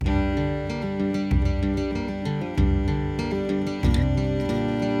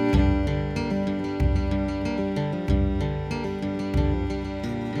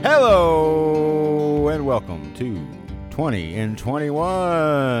to 20 and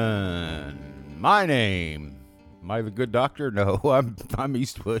 21. My name. Am I the good doctor? No, I'm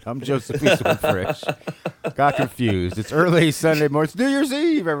Eastwood. I'm Joseph Eastwood Frisch. Got confused. It's early Sunday morning. It's New Year's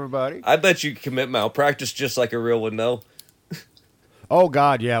Eve, everybody. I bet you commit malpractice just like a real one, though. Oh,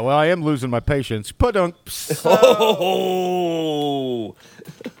 God, yeah. Well, I am losing my patience. Oh!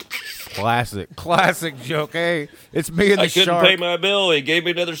 Classic joke. Hey, it's me and the shark. I couldn't pay my bill. He gave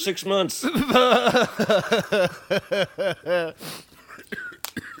me another 6 months.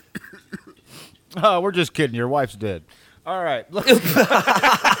 Oh, we're just kidding. Your wife's dead. All right. Where's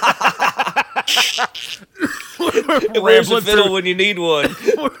the fiddle when you need one?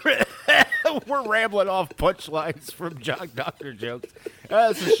 We're rambling off punchlines from doctor jokes.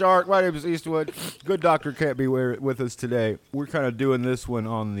 That's the shark. My name is Eastwood. Good doctor can't be with us today. We're kind of doing this one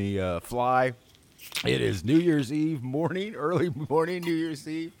on the fly. It is New Year's Eve morning, early morning, New Year's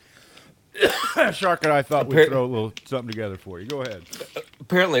Eve. Shark and I thought we'd throw a little something together for you. Go ahead.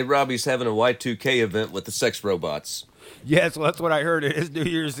 Apparently, Robbie's having a Y2K event with the sex robots. Yes, well, that's what I heard. It is New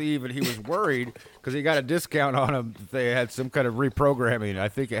Year's Eve, and he was worried because he got a discount on them. They had some kind of reprogramming. I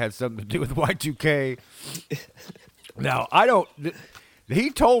think it had something to do with Y2K. Now, I don't...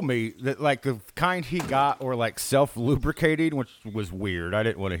 He told me that, like, the kind he got were, like, self-lubricating, which was weird. I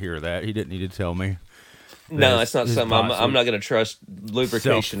didn't want to hear that. He didn't need to tell me. No, it's not something I'm not going to trust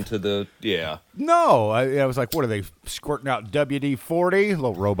lubrication to the, yeah. No, I was like, what are they, squirting out WD-40? A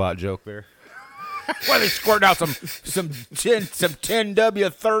little robot joke there. What are they squirting out, some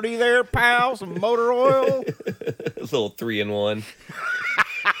 10W30 there, pal? Some motor oil? A little 3-in-1.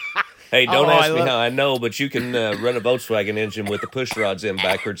 Hey, don't ask me how I know, but you can run a Volkswagen engine with the push rods in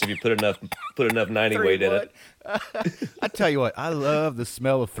backwards if you put enough 90 weight in it. I tell you what, I love the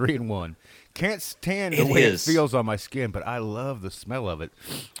smell of 3-in-1. Can't stand the way it feels on my skin, but I love the smell of it,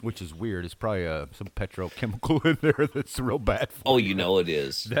 which is weird. It's probably some petrochemical in there that's real bad for you know it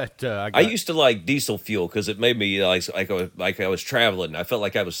is. That I used to like diesel fuel because it made me like I was traveling. I felt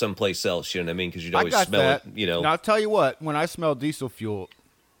like I was someplace else, you know what I mean? Because you'd always smell it, you know. Now, I'll tell you what, when I smell diesel fuel,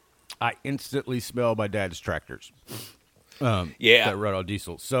 I instantly smell my dad's tractors. That run on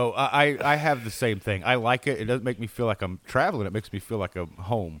diesel. So I have the same thing. I like it. It doesn't make me feel like I'm traveling. It makes me feel like I'm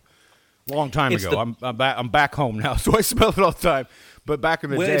home. Long time ago. I'm back home now, so I smell it all the time. But back in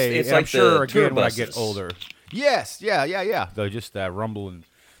the day, it's and like I'm sure again when I buses. get older. Yes, yeah. Though just that rumbling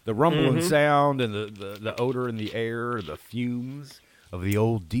sound and the odor in the air, the fumes of the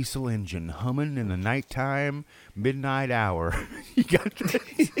old diesel engine humming in the nighttime, midnight hour. You got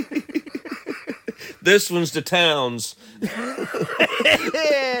This one's the Towns.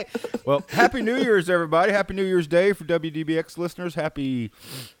 Well, Happy New Year's, everybody. Happy New Year's Day for WDBX listeners. Happy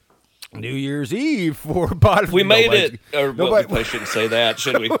New Year's Eve for bottom. We made it. Or well, we shouldn't say that,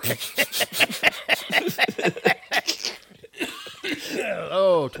 should we?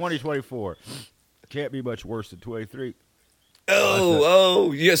 Oh, 2024. Can't be much worse than 23.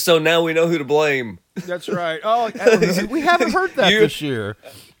 Yeah, so now we know who to blame. That's right. Oh, we haven't heard that this year.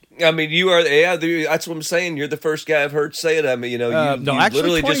 I mean, you are, that's what I'm saying. You're the first guy I've heard say it. I mean, you know, you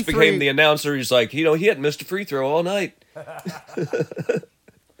literally just became the announcer. He's like, you know, he hadn't missed a free throw all night.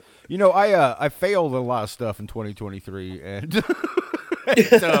 You know, I failed a lot of stuff in 2023, and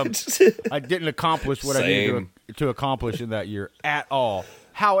I didn't accomplish what I needed to accomplish in that year at all.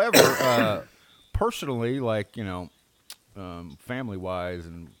 However, personally, like, you know, family-wise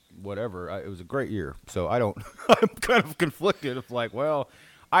and whatever, it was a great year. So I'm kind of conflicted of like, well,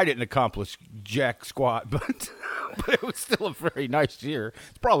 I didn't accomplish jack squat, but it was still a very nice year.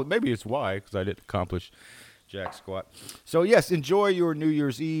 Maybe it's why, because I didn't accomplish jack squat. So yes, enjoy your New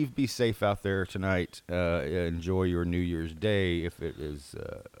Year's Eve. Be safe out there tonight. Enjoy your New Year's Day if it is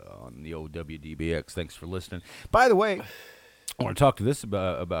on the old WDBX. Thanks for listening. By the way, I want to talk to this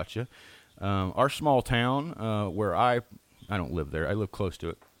about you. Our small town where I don't live there. I live close to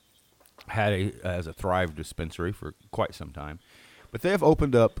it. Has a Thrive dispensary for quite some time. But they have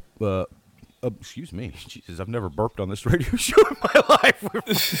opened up, excuse me, Jesus, I've never burped on this radio show in my life. We're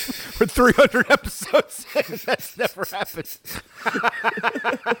 300 episodes in. That's never happened.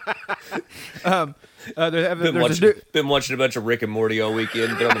 Been watching a bunch of Rick and Morty all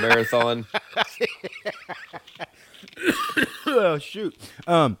weekend, been on the marathon. Oh, shoot.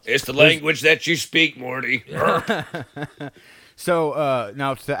 It's the language that you speak, Morty. So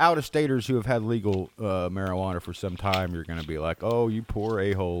now to the out-of-staters who have had legal marijuana for some time, you're going to be like, "Oh, you poor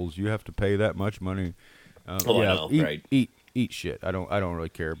a-holes! You have to pay that much money." Right? Eat shit. I don't really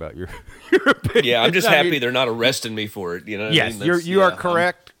care about your opinion. Yeah, I'm just happy they're not arresting me for it. You know? Yes, you are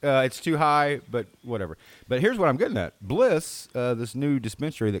correct. It's too high, but whatever. But here's what I'm getting at: Bliss, this new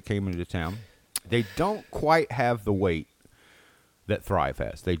dispensary that came into town. They don't quite have the weight that Thrive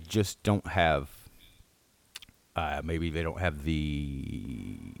has. They just don't have. Maybe they don't have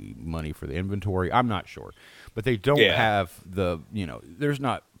the money for the inventory. I'm not sure, but they don't have the. There's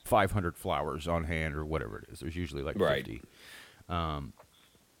not 500 flowers on hand or whatever it is. There's usually like 50.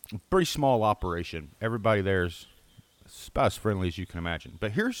 Pretty small operation. Everybody there's about as friendly as you can imagine.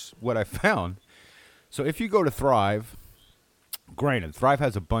 But here's what I found. So if you go to Thrive, granted, Thrive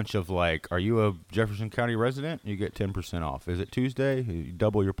has a bunch of are you a Jefferson County resident? You get 10% off. Is it Tuesday? You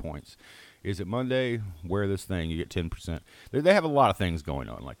double your points. Is it Monday? Wear this thing. You get 10%. They have a lot of things going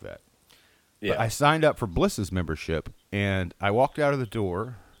on like that. Yeah. But I signed up for Bliss's membership, and I walked out of the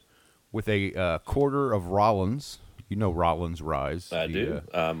door with a quarter of Rollins. You know Rollins Rise. I do.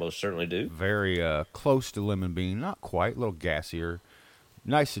 Most certainly do. Very close to Lemon Bean. Not quite. A little gassier.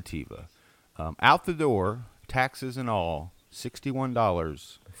 Nice sativa. Out the door, taxes and all,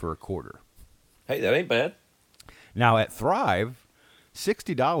 $61 for a quarter. Hey, that ain't bad. Now at Thrive,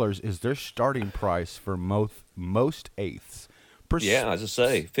 $60 is their starting price for most eighths. Yeah, as I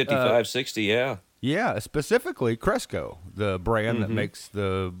say, 55, 60, yeah. Yeah, specifically Cresco, the brand that makes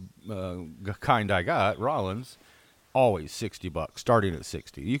the kind I got, Rollins, always $60, starting at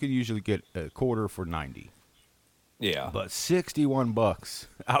 60. You can usually get a quarter for 90. Yeah. But $61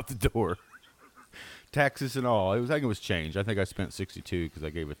 out the door. Taxes and all. I think it was change. I think I spent 62 because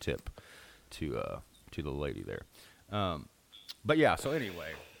I gave a tip to the lady there. But yeah, so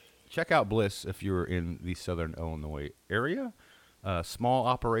anyway, check out Bliss if you're in the Southern Illinois area. Small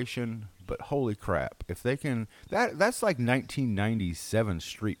operation, but holy crap. If they can, that's like 1997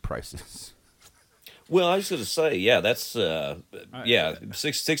 street prices. Well, I was going to say, yeah, that's,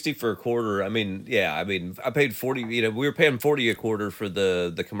 60 for a quarter. I mean, I paid 40, we were paying 40 a quarter for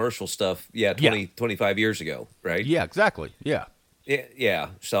the commercial stuff, 25 years ago, right? Yeah, exactly, yeah.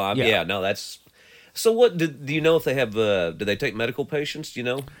 Yeah, so, no, that's, so what, do you know if they have, do they take medical patients, do you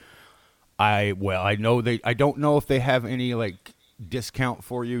know? I don't know if they have any, discount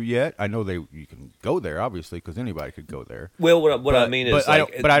for you yet. I know you can go there obviously because anybody could go there. Well, what I mean is, I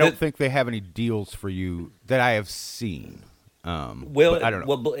don't think they have any deals for you that I have seen. I don't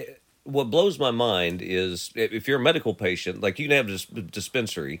know. What blows my mind is if you're a medical patient, you can have a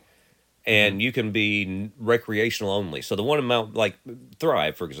dispensary, and you can be recreational only. So the one in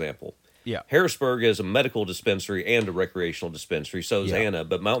Thrive, for example. Yeah. Harrisburg is a medical dispensary and a recreational dispensary. So is Anna,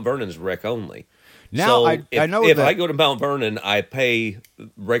 but Mount Vernon's rec only. Now, so if I go to Mount Vernon, I pay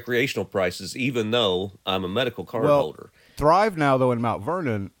recreational prices, even though I'm a medical card holder. Thrive now, though, in Mount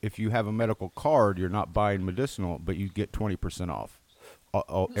Vernon, if you have a medical card, you're not buying medicinal, but you get 20% off.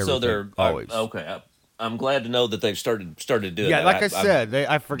 So they're always okay. I'm glad to know that they've started doing that. Yeah, like I said,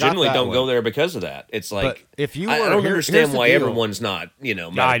 I forgot. Generally, that don't one. go there because of that. It's like, but if you I don't understand why everyone's not,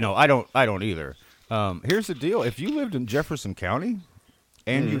 medical. I know. I don't either. Here's the deal: if you lived in Jefferson County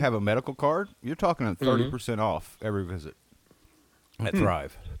and you have a medical card, you're talking at 30% off every visit at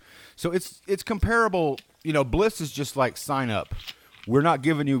Thrive. So it's comparable. Bliss is just like sign up. We're not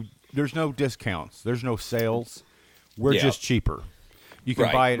giving you. There's no discounts. There's no sales. We're just cheaper. You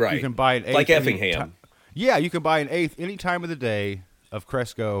can buy it. Right. You can buy an eighth like Effingham. Yeah, you can buy an eighth any time of the day of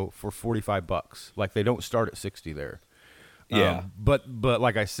Cresco for $45. They don't start at 60 there. Yeah. But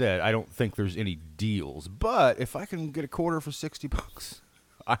like I said, I don't think there's any deals. But if I can get a quarter for $60,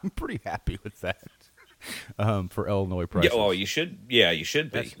 I'm pretty happy with that. For Illinois prices. Yeah, well, you should. Yeah, you should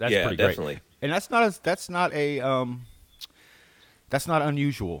be. That's pretty definitely. Great. And that's not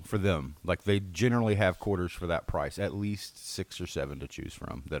unusual for them. They generally have quarters for that price, at least 6 or 7 to choose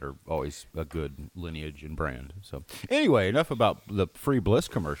from that are always a good lineage and brand. So anyway, enough about the free Bliss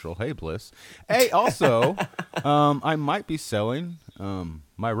commercial. Hey, Bliss. Hey, also, I might be selling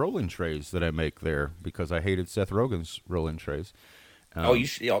my rolling trays that I make there because I hated Seth Rogen's rolling trays. You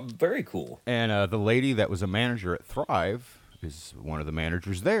should. Yeah, very cool. And the lady that was a manager at Thrive is one of the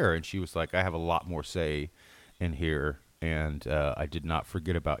managers there, and she was like, I have a lot more say in here. And I did not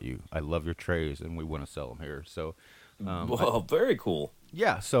forget about you. I love your trays, and we want to sell them here. So, very cool.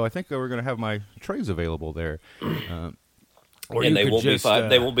 Yeah, so I think we're going to have my trays available there. And they won't be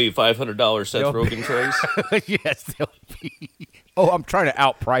 $500 Seth Rogen trays. Yes, they'll be. Oh, I'm trying to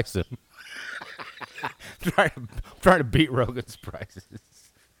outprice them. trying to beat Rogan's prices.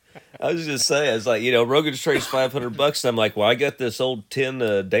 I was just saying, it's like, Rogan's trays $500. I'm like, well, I got this old tin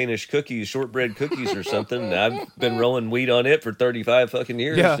Danish cookies, shortbread cookies or something. And I've been rolling weed on it for 35 fucking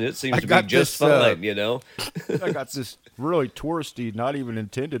years. Yeah, and it seems to be just fine, I got this really touristy, not even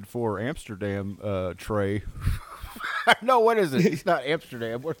intended for Amsterdam tray. No, what is it? It's not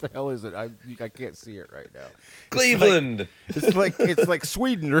Amsterdam. What the hell is it? I can't see it right now. Cleveland. It's like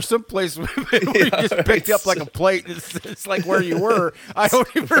Sweden or someplace where you just picked up like a plate. It's like where you were. I don't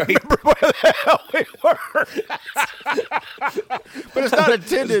even remember where the hell we were. But it's not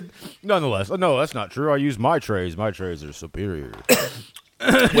intended, nonetheless. Oh, no, that's not true. I use my trays. My trays are superior.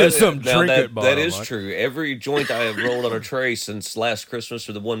 Well, that is true. Every joint I have rolled on a tray since last Christmas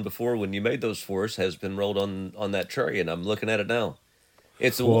or the one before when you made those for us has been rolled on that tray, and I'm looking at it now.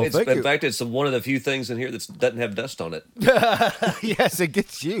 In fact, it's one of the few things in here that doesn't have dust on it. Yes, it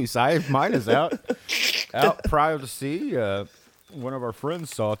gets use. Mine is out prior to sea. One of our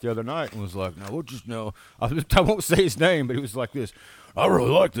friends saw it the other night and was like, "No, we'll just know." I won't say his name, but he was like this. I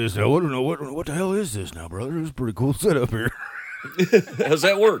really like this. I don't know what the hell is this now, brother. It's a pretty cool setup here. How's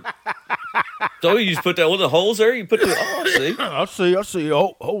that work? So you just put that one of the holes there? You put the I see.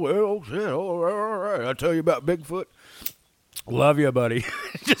 Oh well, shit. All right. I'll tell you about Bigfoot. Love you, buddy.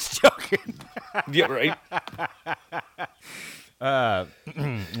 Just joking. Yeah, right.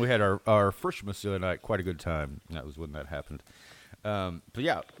 We had our Frishmas the other night. Quite a good time. That was when that happened. But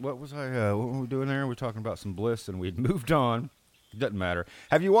yeah, what were we doing there? We were talking about some bliss, and we'd moved on. Doesn't matter.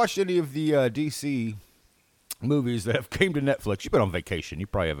 Have you watched any of the DC movies that have came to Netflix? You've been on vacation. You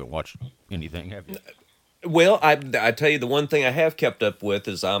probably haven't watched anything, have you? Well, I tell you, the one thing I have kept up with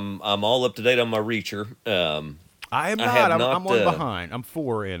is I'm all up to date on my Reacher. I am not. I'm one behind. I'm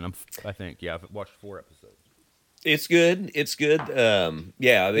 4 in. I think. Yeah, I've watched 4 episodes. It's good.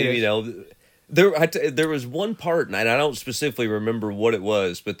 Yeah, I mean, there was one part, and I don't specifically remember what it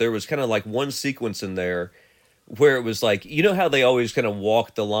was, but there was kind of like one sequence in there where it was like, you know how they always kind of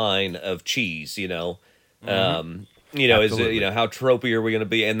walk the line of cheese, Mm-hmm. Is it, how tropey are we going to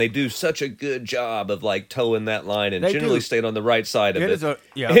be? And they do such a good job of like towing that line and generally staying on the right side of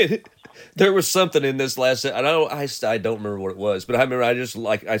it. There was something in this last. I don't remember what it was, but I remember I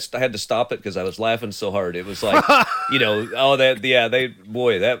had to stop it because I was laughing so hard. It was like, that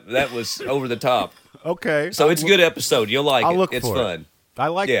was over the top. Okay, so it's a good episode. You'll like it. It's fun. I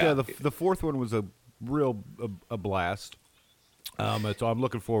like the fourth one was a real blast. So I'm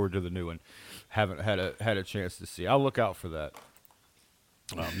looking forward to the new one. Haven't had a chance to see. I'll look out for that.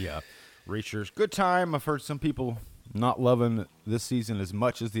 Reacher's good time. I've heard some people not loving this season as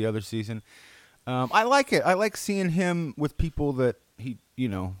much as the other season. I like it. I like seeing him with people that he,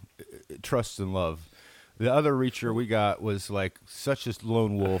 trusts and love. The other Reacher we got was like such a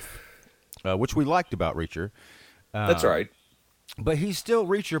lone wolf, which we liked about Reacher. That's right. But he's still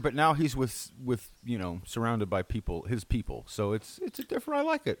Reacher, but now he's with surrounded by his people. So it's a different. I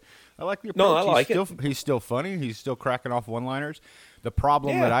like it. I like the approach. No, I like it. He's still funny. He's still cracking off one-liners. The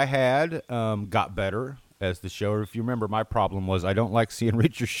problem that I had got better as the show. If you remember, my problem was I don't like seeing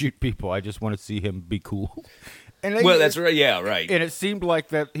Reacher shoot people. I just want to see him be cool. That's right. Yeah, right. And it seemed like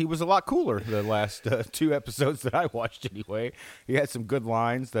that he was a lot cooler the last 2 episodes that I watched anyway. He had some good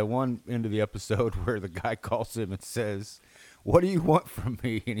lines. The one end of the episode where the guy calls him and says, "What do you want from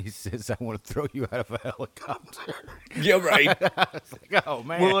me?" And he says, "I want to throw you out of a helicopter." Yeah, right. It's like, oh,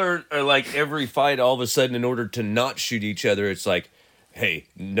 man. Well, or like every fight, all of a sudden, in order to not shoot each other, it's like, hey,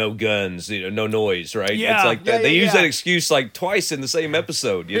 no guns, no noise, right? Yeah, it's like they use that excuse like twice in the same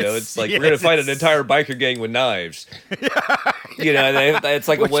episode. It's like we're gonna fight an entire biker gang with knives. It's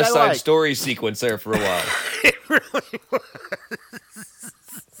like a West Side Story sequence there for a while. It really was.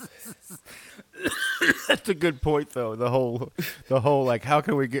 That's a good point, though. The whole like, how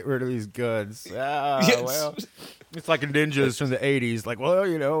can we get rid of these guns? Well, it's like ninjas from the '80s. Like, well,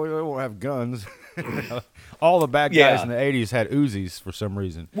 we won't have guns. All the bad guys in the '80s had Uzis for some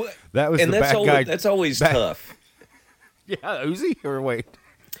reason. Well, that was the bad guy. That's always tough. Yeah, Uzi or wait.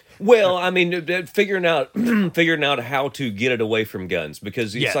 Well, I mean, figuring out how to get it away from guns,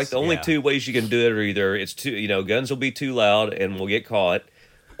 because it's like the only 2 ways you can do it are either it's guns will be too loud and we'll get caught,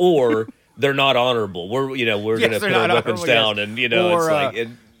 or they're not honorable. We're going to put our weapons down, and or, it's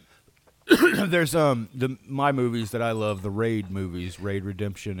like there's my movies that I love, the Raid movies, Raid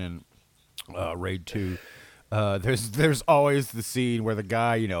Redemption and Raid 2. There's always the scene where the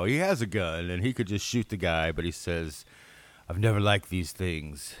guy, he has a gun and he could just shoot the guy, but he says, "I've never liked these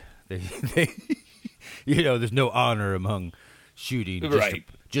things. They there's no honor among shooting.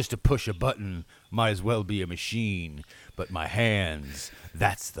 Just to push a button might as well be a machine. But my hands,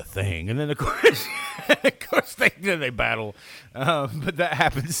 that's the thing." And then of course they battle. But that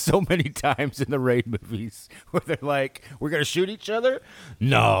happens so many times in the Raid movies where they're like, "We're gonna shoot each other?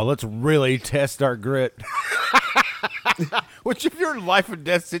 No, let's really test our grit." Which, if you're in a life and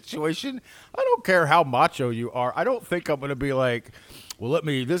death situation, I don't care how macho you are. I don't think I'm gonna be like, "Well,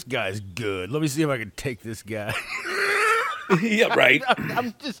 this guy's good. Let me see if I can take this guy." Yeah, right.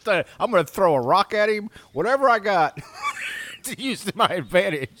 I'm just I'm going to throw a rock at him. Whatever I got to use to my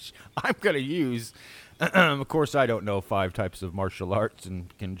advantage, I'm going to use. Of course, I don't know 5 types of martial arts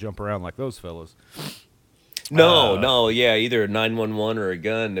and can jump around like those fellas. No, yeah, either a 911 or a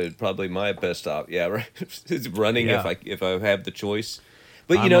gun is probably my best op. Yeah, right. It's running if I have the choice.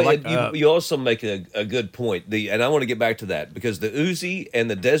 But you also make a good point. And I want to get back to that because the Uzi and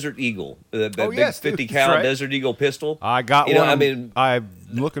the Desert Eagle, the big 50 cal Desert Eagle pistol. I got one. I'm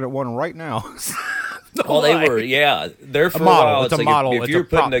looking at one right now. Well, they were they're for a while. It's a model. If you're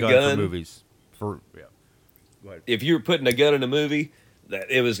putting a gun for movies, if you were putting a gun in a movie,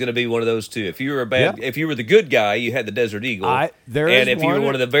 it was going to be one of those two. If you were if you were the good guy, you had the Desert Eagle, and if you were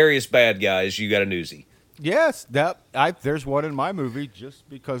one of the various bad guys, you got an Uzi. Yes, there's one in my movie just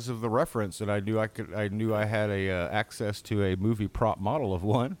because of the reference, and I knew I had access to a movie prop model of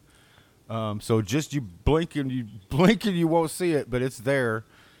one. So just you blink and you won't see it, but it's there.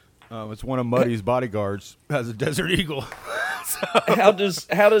 It's one of Muddy's bodyguards has a Desert Eagle. How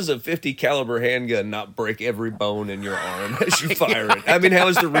does a 50 caliber handgun not break every bone in your arm as you fire it? I mean, how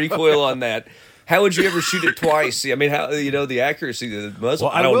is the recoil on that? How would you ever shoot it twice? I mean, how the accuracy of the muzzle?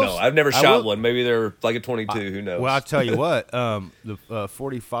 Well, I don't know. I've never shot one. Maybe they're like a 22. Who knows? Well, I'll tell you what. The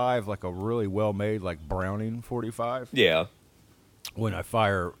 45, like a really well made, like Browning 45. Yeah. When I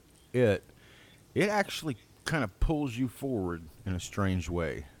fire it actually kind of pulls you forward in a strange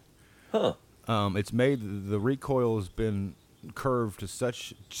way. Huh. It's made the recoil has been curved to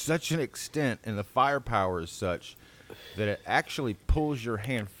such an extent, and the firepower is such that it actually pulls your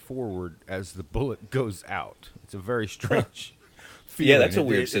hand forward as the bullet goes out. It's a very strange feeling. Yeah, that's a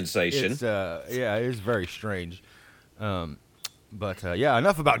weird sensation. It is very strange. But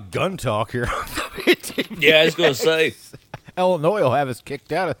enough about gun talk here. Yeah, I was going to say. Illinois will have us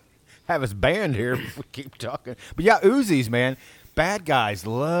kicked out, have us banned here if we keep talking. But yeah, Uzis, man. Bad guys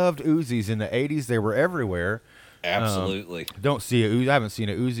loved Uzis in the 80s. They were everywhere. Absolutely. Don't see a Uzi. I haven't seen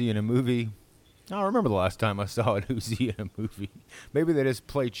a Uzi in a movie. I don't remember the last time I saw an Uzi in a movie. Maybe they just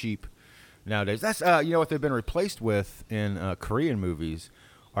play cheap nowadays. That's what they've been replaced with in Korean movies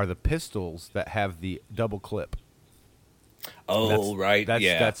are the pistols that have the double clip. Oh, right.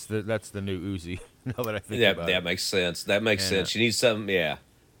 That's the new Uzi. Now that I think about it. That makes sense. That makes sense. You need something, that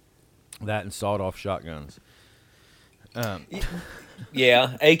and sawed-off shotguns.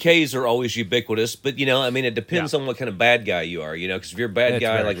 Yeah, AKs are always ubiquitous, but it depends on what kind of bad guy you are, because if you're a bad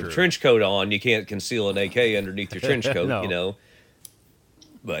guy like with a trench coat on, you can't conceal an AK underneath your trench coat, No.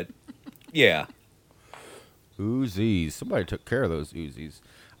 But yeah, Uzis. Somebody took care of those Uzis.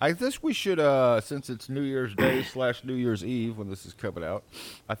 I guess we should, since it's New Year's Day / New Year's Eve when this is coming out,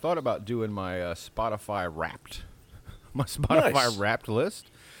 I thought about doing my Spotify Wrapped, Wrapped list.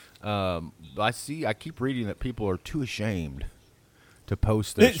 I keep reading that people are too ashamed to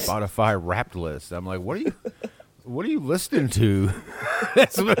post their Spotify Wrapped list. I'm like, what are you listening to?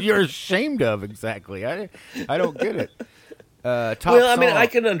 That's what you're ashamed of, exactly. I don't get it. I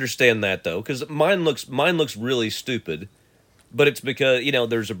can understand that though, because mine looks really stupid, but it's because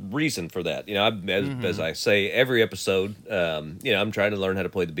there's a reason for that. As I say every episode, I'm trying to learn how to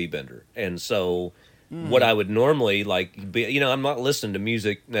play the B-bender, and so. What I would normally I'm not listening to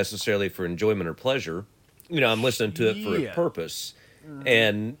music necessarily for enjoyment or pleasure. I'm listening to it for a purpose.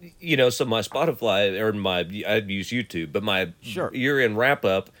 And, so my Spotify, I use YouTube, but my year-end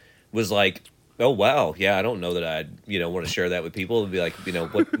wrap-up was like, oh, wow, yeah, I don't know that I'd, want to share that with people. It'd be like,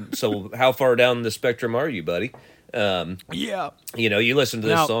 so how far down the spectrum are you, buddy? You listen to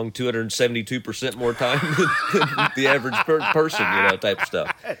this song 272% more time than the average person, type of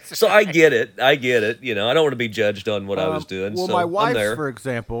stuff. So I get it. I don't want to be judged on what I was doing. Well, so my wife's, for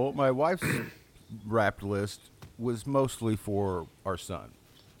example, Wrapped list was mostly for our son.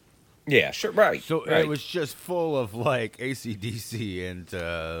 Yeah, sure, right. So it was just full of like AC/DC and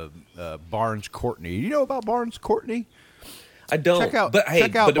Barnes Courtney. You know about Barnes Courtney? I don't.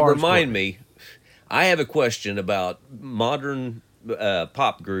 But remind me. I have a question about modern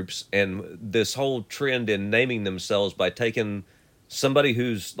pop groups and this whole trend in naming themselves by taking somebody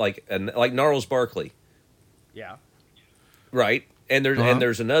who's like Gnarls Barkley. Yeah. Right. And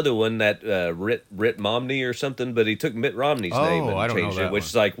there's another one that Mitt Romney or something, but he took Mitt Romney's name and changed it, which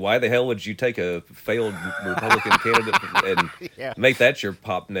is like, why the hell would you take a failed Republican candidate and make that your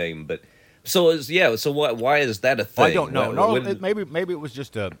pop name? But so why is that a thing? I don't know. Maybe it was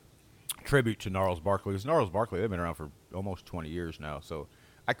just a tribute to Gnarls Barkley. Because Gnarls Barkley, they've been around for almost 20 years now, so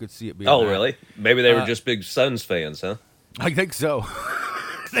I could see it being. Oh, really? Maybe they were just big Suns fans, huh? I think so.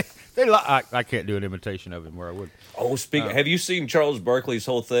 I can't do an imitation of him where I would. Oh, have you seen Charles Barkley's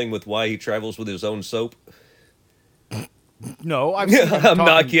whole thing with why he travels with his own soap? No, I've seen him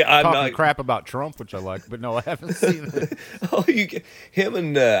talking crap about Trump, which I like, but no, I haven't seen it. Oh, him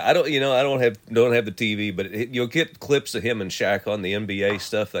and I don't have the TV, but you'll get clips of him and Shaq on the NBA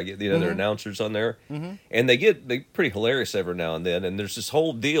stuff. I get the other announcers on there, and they're pretty hilarious every now and then. And there's this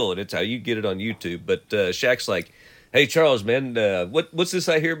whole deal, and it's how you get it on YouTube. But Shaq's like, "Hey Charles, man, what's this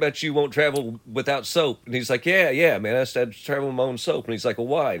I hear about you won't travel without soap?" And he's like, "Yeah, man, I travel with my own soap." And he's like, "Well,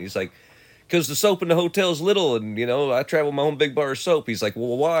 why?" And he's like, "Because the soap in the hotel's little, and I travel my own big bar of soap." He's like,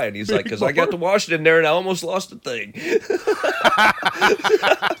 "Well, why?" And he's like, "Because I got to wash it in there, and I almost lost the thing."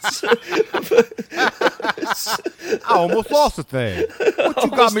 I almost lost the thing. What you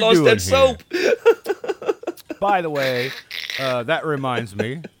got me doing that soap? By the way, that reminds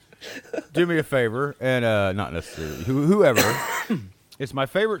me. Do me a favor, and not necessarily whoever. It's my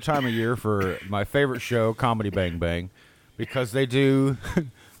favorite time of year for my favorite show, Comedy Bang Bang, because they do.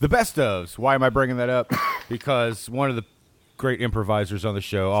 The best ofs. Why am I bringing that up? Because one of the great improvisers on the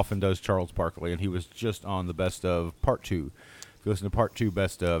show often does Charles Barkley, and he was just on the best of part 2. If you listen to part 2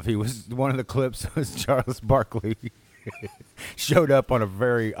 best of, he was one of the clips was Charles Barkley showed up on a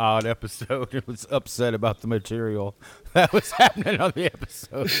very odd episode and was upset about the material that was happening on the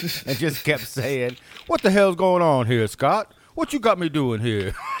episode and just kept saying, "What the hell's going on here, Scott? What you got me doing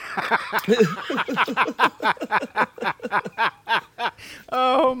here?"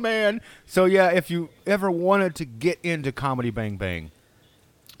 Oh, man. So, yeah, if you ever wanted to get into Comedy Bang Bang,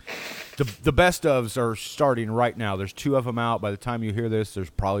 the best ofs are starting right now. There's 2 of them out. By the time you hear this, there's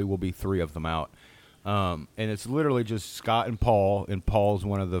probably will be 3 of them out. And it's literally just Scott and Paul. And Paul's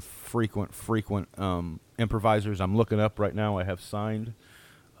one of the frequent improvisers I'm looking up right now. I have signed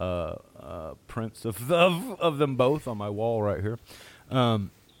prints of them both on my wall right here.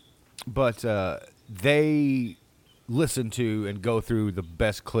 But they listen to and go through the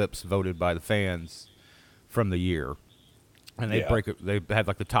best clips voted by the fans from the year. And they break it. They had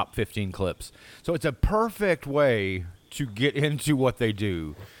like the top 15 clips. So it's a perfect way to get into what they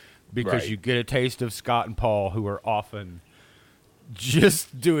do because you get a taste of Scott and Paul, who are often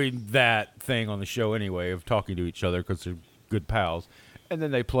just doing that thing on the show anyway of talking to each other because they're good pals. And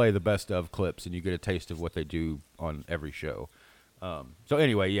then they play the best of clips, and you get a taste of what they do on every show. So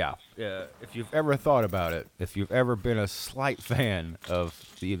anyway, if you've ever thought about it, if you've ever been a slight fan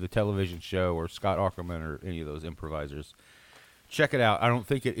of the television show or Scott Aukerman or any of those improvisers, check it out. I don't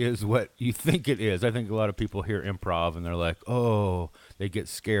think it is what you think it is. I think a lot of people hear improv and they're like, "Oh," they get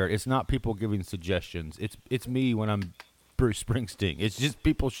scared. It's not people giving suggestions. It's me when I'm Bruce Springsteen. It's just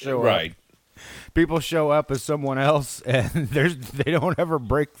people show up. People show up as someone else, and they don't ever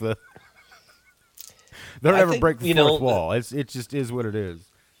break the. They don't ever break the fourth wall. It just is what it is.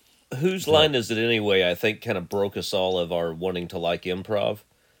 Whose line is it anyway? I think kind of broke us all of our wanting to like improv.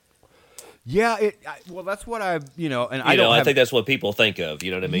 Yeah, well, that's what I think that's what people think of.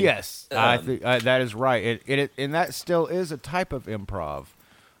 You know what I mean? Yes, I think that is right. And that still is a type of improv.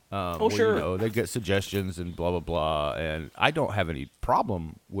 Sure. They get suggestions and blah, blah, blah. And I don't have any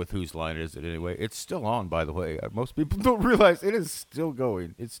problem with whose line is it anyway. It's still on, by the way. Most people don't realize it is still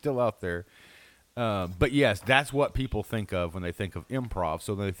going. It's still out there. But yes, that's what people think of when they think of improv.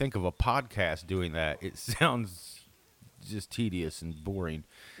 So when they think of a podcast doing that, it sounds just tedious and boring.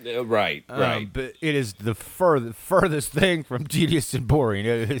 Right. But it is the furthest thing from tedious and boring.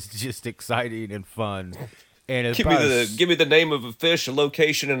 It is just exciting and fun. And it's give me the name of a fish, a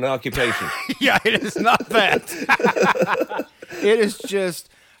location, and an occupation. Yeah, it is not that. It is just,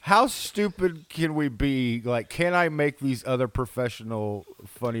 how stupid can we be? Like, can I make these other professional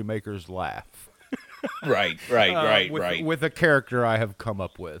funny makers laugh? Right. With a character I have come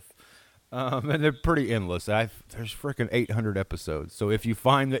up with. And they're pretty endless. There's freaking 800 episodes. So if you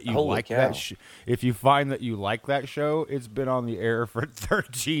find that you if you find that you like that show, it's been on the air for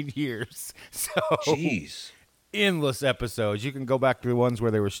 13 years. So jeez. Endless episodes. You can go back to the ones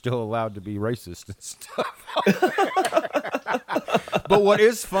where they were still allowed to be racist and stuff. But what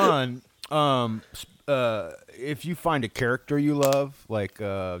is fun, if you find a character you love, like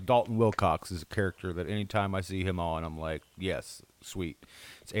Dalton Wilcox is a character that anytime I see him on, I'm like, yes, sweet.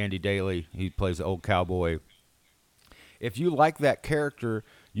 It's Andy Daly. He plays the old cowboy. If you like that character,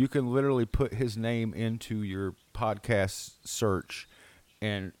 you can literally put his name into your podcast search,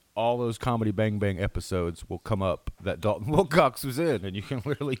 and all those Comedy Bang Bang episodes will come up that Dalton Wilcox was in, and you can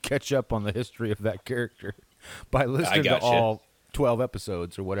literally catch up on the history of that character by listening to all 12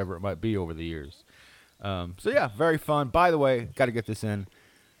 episodes or whatever it might be over the years. So, yeah, very fun. By the way, got to get this in.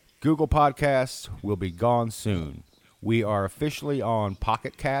 Google Podcasts will be gone soon. We are officially on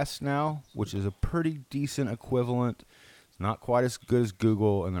Pocket Cast now, which is a pretty decent equivalent. It's not quite as good as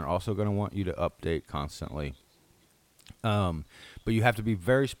Google, and they're also going to want you to update constantly. But you have to be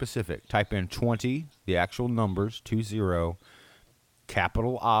very specific. Type in 20, the actual numbers, 20,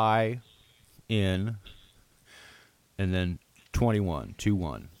 capital I, N, and then 21,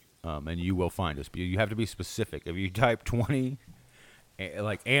 21, and you will find us. But you have to be specific. If you type 20,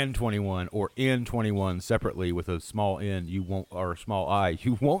 like and 21 or in 21 separately with a small n, you won't, or a small I,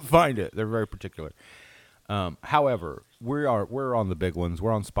 you won't find it. They're very particular. However, we're on the big ones.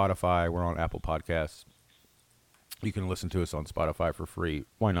 We're on Spotify. We're on Apple Podcasts. You can listen to us on Spotify for free.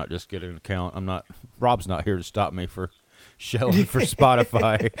 Why not just get an account? Rob's not here to stop me for shelling for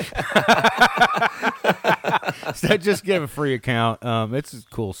Spotify. So just get a free account. It's a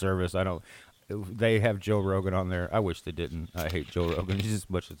cool service. They have Joe Rogan on there. I wish they didn't. I hate Joe Rogan. He's as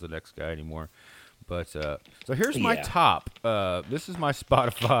much as the next guy anymore. But so here's my top. This is my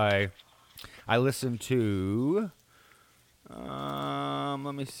Spotify. I listen to.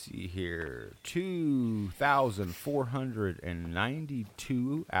 Let me see here.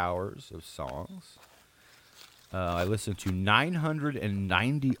 2,492 hours of songs. I listen to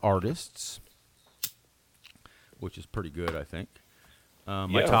 990 artists, which is pretty good, I think.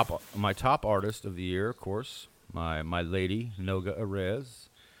 My top artist of the year, of course, my lady Noga Erez,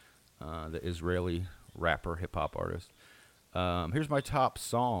 the Israeli rapper, hip hop artist. Here's my top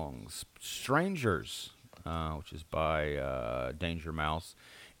songs: "Strangers," which is by Danger Mouse.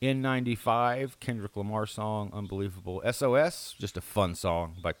 N95, Kendrick Lamar song, unbelievable. SOS, just a fun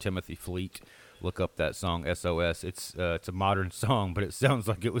song by Timothy Fleet. Look up that song, SOS. It's a modern song, but it sounds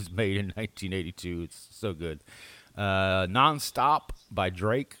like it was made in 1982. It's so good. Nonstop by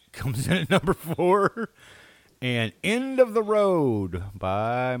Drake comes in at number 4. And End of the Road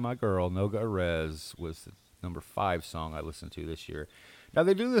by my girl, Noga Erez, was the number 5 song I listened to this year. Now,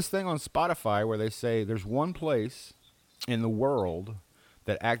 they do this thing on Spotify where they say there's one place in the world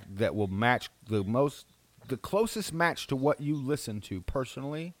that will match the closest match to what you listen to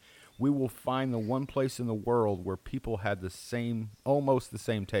personally. We will find the one place in the world where people had almost the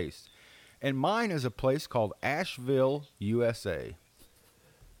same taste. And mine is a place called Asheville, USA.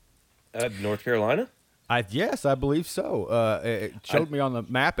 North Carolina? Yes, I believe so. It showed me on the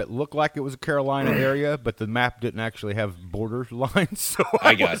map. It looked like it was a Carolina area, but the map didn't actually have border lines, so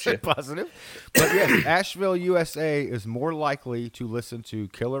I wasn't positive. But yes, Asheville, USA is more likely to listen to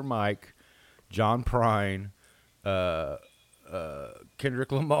Killer Mike, John Prine,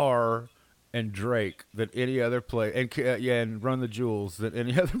 Kendrick Lamar, and Drake than any other place, and Run the Jewels than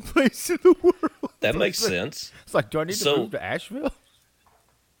any other place in the world. That makes sense. It's like, do I need to move to Asheville?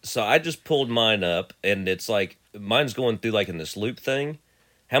 So I just pulled mine up, and it's like mine's going through like in this loop thing.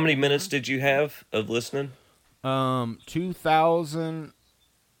 How many minutes did you have of listening? 2,000.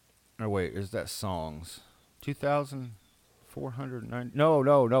 Or wait, is that songs? 2,490.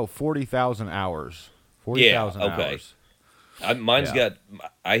 No. 40,000 hours. 40,000 hours. Mine's got.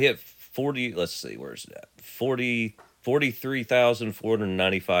 I hit 40. Let's see, where's that?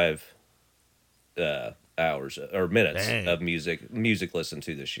 43,495 hours or minutes of music listened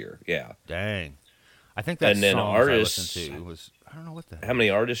to this year. Yeah. Dang. I think that song I listened to was, I don't know what the heck. How many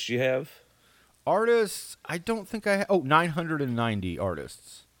artists you have? Artists, I don't think I have. 990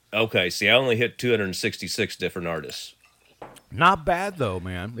 artists. Okay, see, I only hit 266 different artists. Not bad though,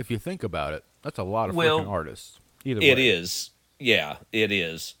 man. If you think about it, that's a lot of freaking artists. Either way. It is. Yeah, it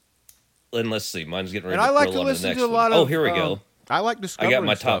is. And let's see, mine's getting ready to roll on to the next one. Oh, here we go. I like discovering I got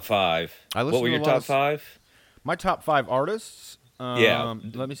my top 5. What were your top 5? My top 5 artists.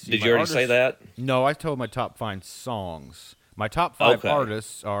 Let me see. Did you already say that? No, I told my top 5 songs. My top 5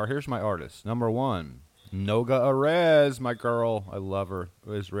 artists are, here's my artists. Number 1, Noga Erez, my girl. I love her.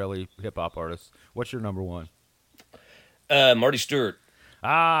 Israeli hip-hop artist. What's your number 1? Marty Stewart.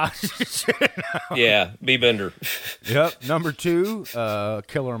 Yeah, B-Bender. Yep. Number 2,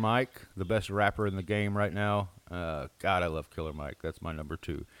 Killer Mike, the best rapper in the game right now. God, I love Killer Mike. That's my number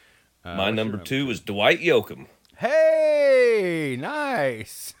 2. My number 2 is Dwight Yoakam. Hey,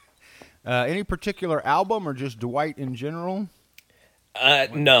 nice. Any particular album or just Dwight in general?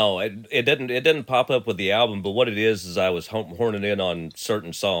 No, it didn't pop up with the album. But what it is I was horning in on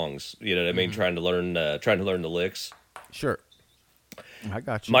certain songs. You know what I mean? Trying to learn the licks. Sure. I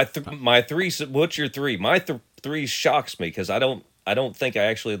got you. My 3. What's your 3? My 3 shocks me because I don't think I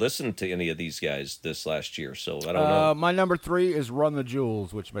actually listened to any of these guys this last year, so I don't know. My number 3 is Run the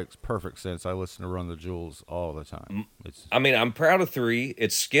Jewels, which makes perfect sense. I listen to Run the Jewels all the time. I'm proud of 3.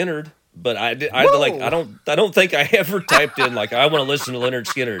 It's Skinnerd, but I don't think I ever typed in like I want to listen to Leonard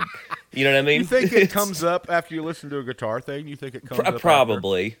Skinnerd. You know what I mean? You think it comes up after you listen to a guitar thing? You think it comes up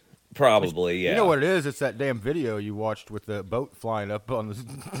probably. After? Probably, yeah. You know what it is? It's that damn video you watched with the boat flying up on the.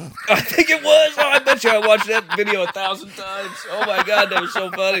 I think it was. Oh, I bet you I watched that video 1,000 times. Oh my god, that was so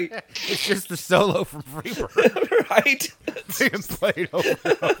funny. It's just the solo from Freebird, right? being played over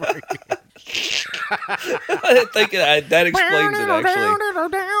and over again. I think that explains it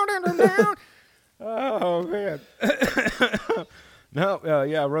actually. Oh man. No,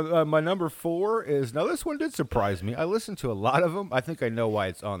 yeah. My number 4 is now. This one did surprise me. I listened to a lot of them. I think I know why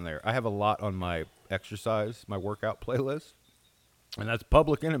it's on there. I have a lot on my my workout playlist, and that's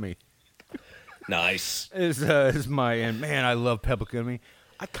Public Enemy. Nice. Is my and man, I love Public Enemy.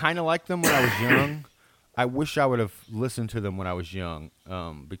 I kind of liked them when I was young. I wish I would have listened to them when I was young,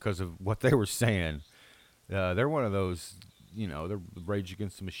 because of what they were saying. They're one of those, they're Rage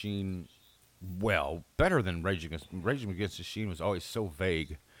Against the Machine. Well, better than Rage Against the Machine was always so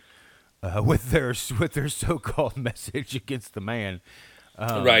vague with their so-called message against the man.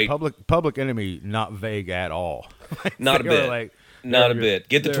 Right. Public Enemy, not vague at all. Not a bit. Not a bit.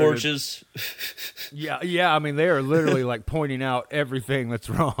 Get the torches. Yeah. I mean, they are literally like pointing out everything that's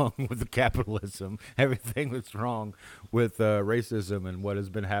wrong with the capitalism, everything that's wrong with racism, and what has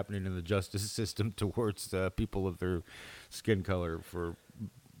been happening in the justice system towards people of their skin color for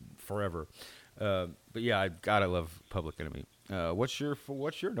forever. But yeah, I love Public Enemy. What's your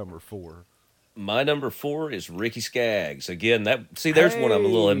number 4? My number 4 is Ricky Skaggs. Again, there's one I'm a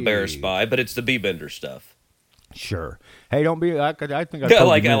little embarrassed by, but it's the B-Bender stuff. Sure. Hey, don't be. I think I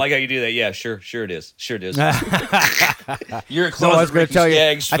like how you do that. Yeah, sure it is. Sure it is. You're a closet Ricky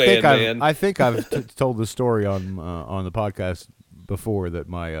Skaggs fan, man. I think I've told the story on the podcast before that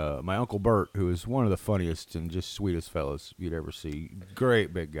my Uncle Bert, who is one of the funniest and just sweetest fellas you'd ever see,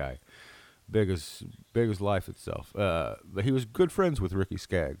 great big guy, big as life itself. But he was good friends with Ricky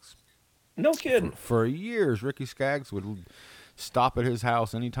Skaggs. No kidding. For years, Ricky Skaggs would stop at his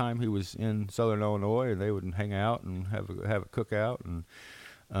house anytime he was in Southern Illinois, and they would hang out and have a cookout, and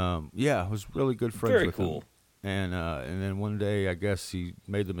was really good friends Very with cool. him. And then one day, I guess he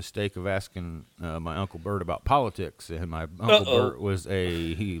made the mistake of asking my Uncle Bert about politics, and my Uncle Bert was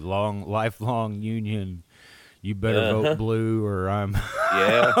a lifelong Union. You better vote blue, or I'm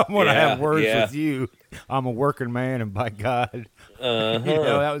going to have words with you. I'm a working man, and by God,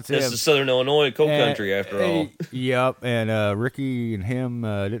 that was him. This is Southern Illinois, coal country, after all. Yep, and Ricky and him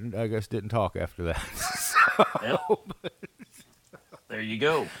didn't talk after that. There you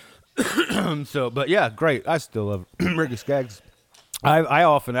go. But yeah, great. I still love Ricky Skaggs. I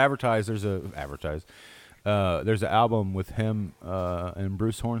often advertise. There's an album with him and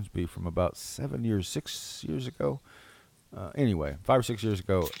Bruce Hornsby from about 6 years ago. Anyway, 5 or 6 years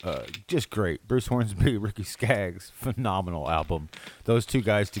ago, just great. Bruce Hornsby, Ricky Skaggs, phenomenal album. Those two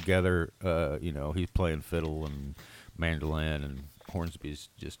guys together, he's playing fiddle and mandolin, and Hornsby's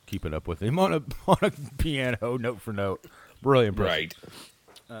just keeping up with him on a piano, note for note. Really impressive. Right.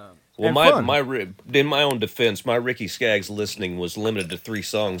 Well, in my own defense, my Ricky Skaggs listening was limited to 3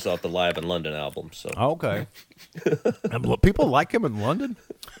 songs off the Live in London album. So okay. And people like him in London.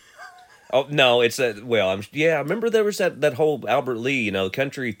 Oh no, it's that. Well, I remember there was that whole Albert Lee,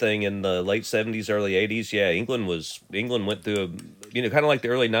 country thing in the late 70s, early 80s. Yeah, England went through kind of like the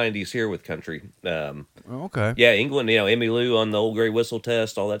early 90s here with country. Okay. Yeah, England. Emmylou on the Old Grey Whistle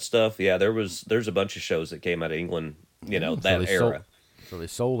Test, all that stuff. Yeah, there's a bunch of shows that came out of England. That era. So they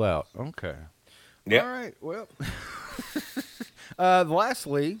sold out. Okay. Yeah. All right. Well.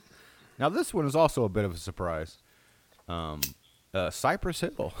 Lastly, now this one is also a bit of a surprise. Cypress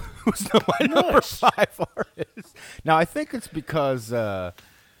Hill was my number 5 artist. Now I think it's because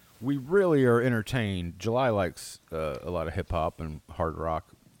we really are entertained. July likes a lot of hip hop and hard rock,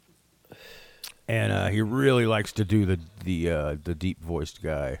 and he really likes to do the deep voiced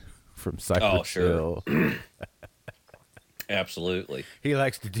guy from Cypress Hill. Absolutely. He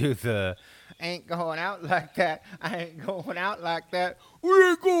likes to do the ain't going out like that. I ain't going out like that. We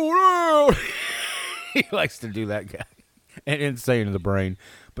ain't going out. He likes to do that guy. And insane in the brain.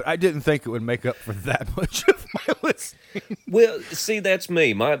 But I didn't think it would make up for that much of my listening. Well, see, that's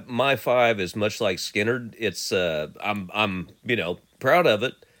me. My 5 is much like Skinner. It's I'm proud of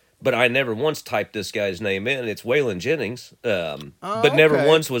it. But I never once typed this guy's name in. It's Waylon Jennings. But never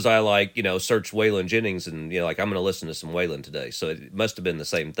once was I search Waylon Jennings and, I'm going to listen to some Waylon today. So it must have been the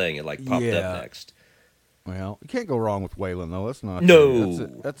same thing. It popped up next. Well, you can't go wrong with Waylon, though. That's not. No.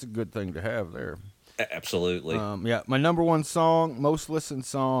 That's a good thing to have there. Absolutely. My number 1 song, most listened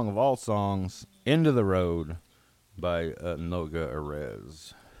song of all songs, Into the Road by Noga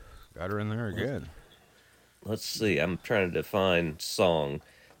Erez. Got her in there again. Let's see. I'm trying to define song.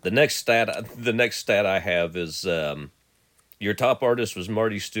 The next stat I have is Your top artist was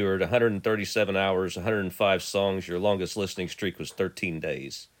Marty Stewart, 137 hours, 105 songs. Your longest listening streak was 13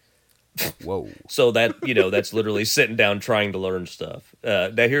 days. Whoa. So that's literally sitting down trying to learn stuff.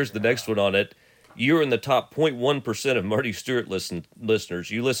 Now here's the next one on it. You're in the top 0.1% of Marty Stewart listeners.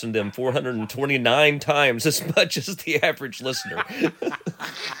 You listened to them 429 times as much as the average listener.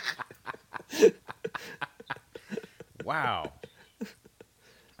 Wow.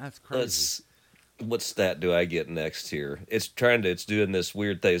 That's crazy. What stat do I get next here? It's doing this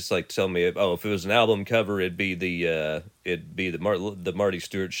weird thing. It's like telling me, if it was an album cover, it'd be the Marty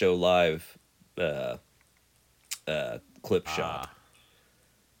Stewart Show live clip shot.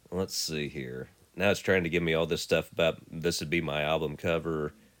 Let's see here. Now it's trying to give me all this stuff about this would be my album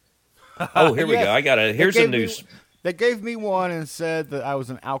cover. Oh, here we go. I got it. Here's a news. They gave me one and said that I was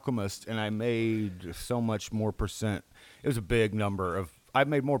an alchemist and I made so much more percent. It was a big number I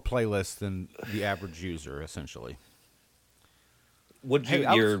made more playlists than the average user, essentially.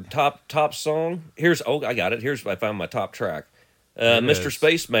 Your top song? I got it. I found my top track. Mr.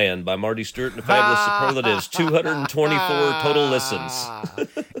 Spaceman by Marty Stewart and the Fabulous Superlatives, 224 total listens.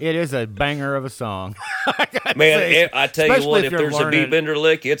 It is a banger of a song. Man, I tell you what, if there's a beat bender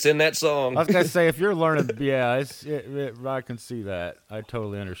lick, it's in that song. I was going to say, if you're learning, I can see that. I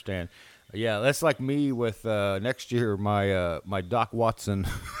totally understand. Yeah, that's like me with next year, my Doc Watson.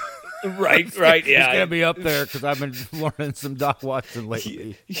 Right, yeah. It's going to be up there because I've been learning some Doc Watson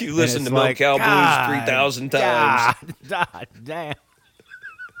lately. You listen to Milk Cow Blues 3,000 times. God damn.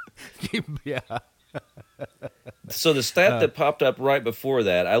 Yeah. So the stat that popped up right before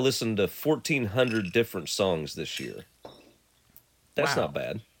that, I listened to 1,400 different songs this year. That's not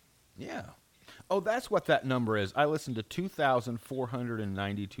bad. Yeah. Oh, that's what that number is. I listened to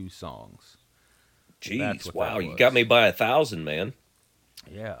 2,492 songs. Jeez, wow. You got me by 1,000, man.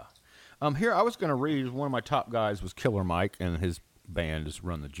 Yeah. Here, I was going to read, one of my top guys was Killer Mike, and his band is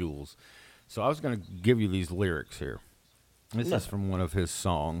Run the Jewels. So I was going to give you these lyrics here. This is from one of his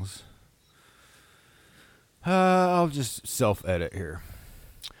songs. I'll just self-edit here.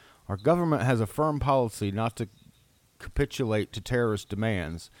 Our government has a firm policy not to capitulate to terrorist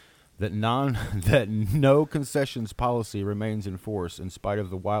demands, that no concessions policy remains in force in spite of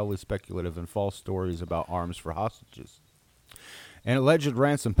the wildly speculative and false stories about arms for hostages. And alleged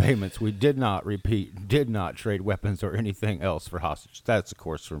ransom payments, we did not trade weapons or anything else for hostages. That's, of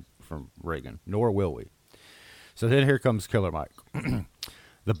course, from Reagan, nor will we. So then here comes Killer Mike.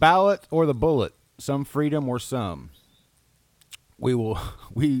 The ballot or the bullet, some freedom or some. Will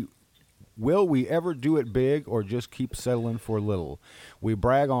we ever do it big or just keep settling for little? We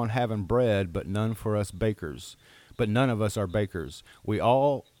brag on having bread, but none for us bakers. But none of us are bakers. We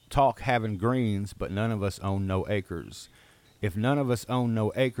all talk having greens, but none of us own no acres. If none of us own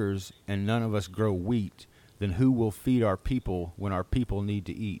no acres and none of us grow wheat, then who will feed our people when our people need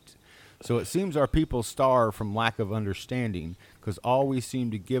to eat? So it seems our people starve from lack of understanding, because all we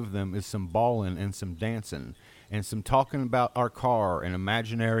seem to give them is some ballin' and some dancing, and some talking about our car and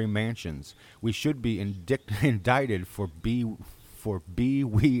imaginary mansions. We should be indicted for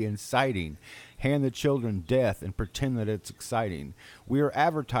we inciting. Hand the children death and pretend that it's exciting. We are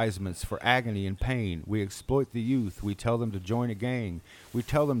advertisements for agony and pain. We exploit the youth. We tell them to join a gang. We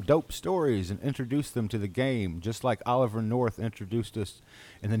tell them dope stories and introduce them to the game, just like Oliver North introduced us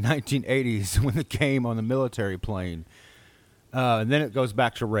in the 1980s when it came on the military plane. And then it goes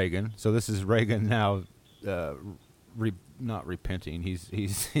back to Reagan. So this is Reagan now not repenting.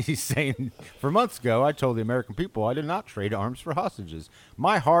 He's saying, for months ago, I told the American people I did not trade arms for hostages.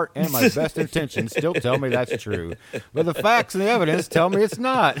 My heart and my best intentions still tell me that's true. But the facts and the evidence tell me it's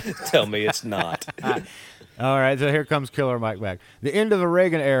not. Tell me it's not. All right, so here comes Killer Mike back. The end of the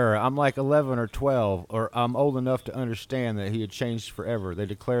Reagan era, I'm like 11 or 12, or I'm old enough to understand that he had changed forever. They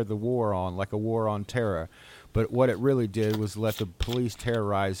declared the war on, like a war on terror. But what it really did was let the police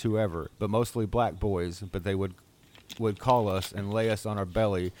terrorize whoever, but mostly black boys, but they would call us and lay us on our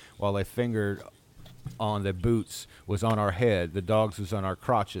belly while they fingered on the boots was on our head, the dogs was on our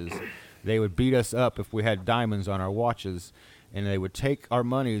crotches. They would beat us up if we had diamonds on our watches, and they would take our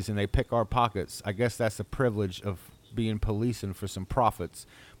monies and they pick our pockets. I guess that's the privilege of being policing for some profits.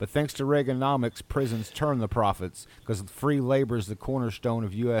 But thanks to Reaganomics, prisons turn the profits, because free labor is the cornerstone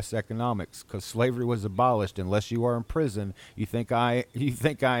of U.S. economics. Because slavery was abolished, unless you are in prison. You think I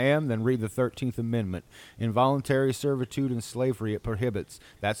am? Then read the 13th Amendment. Involuntary servitude and slavery it prohibits.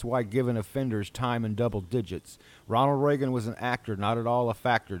 That's why giving offenders time in double digits. Ronald Reagan was an actor, not at all a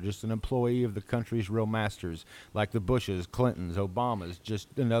factor, just an employee of the country's real masters, like the Bushes, Clintons, Obamas,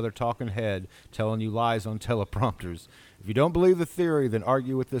 just another talking head telling you lies on teleprompters. If you don't believe the theory, then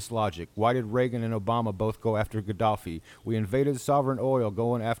argue with this logic. Why did Reagan and Obama both go after Gaddafi? We invaded sovereign oil,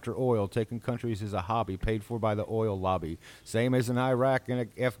 going after oil. Taking countries is a hobby paid for by the oil lobby. Same as in Iraq and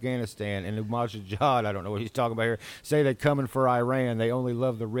Afghanistan. And Mujahid, I don't know what he's talking about here, say they're coming for Iran. They only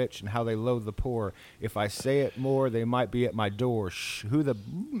love the rich and how they loathe the poor. If I say it more, they might be at my door. Shh, who the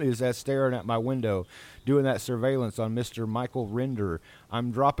is that staring at my window? Doing that surveillance on Mr. Michael Render. I'm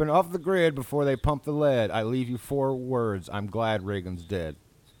dropping off the grid before they pump the lead. I leave you 4 words. I'm glad Reagan's dead.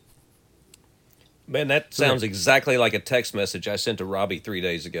 Man, that sounds exactly like a text message I sent to Robbie 3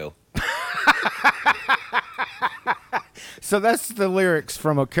 days ago. So that's the lyrics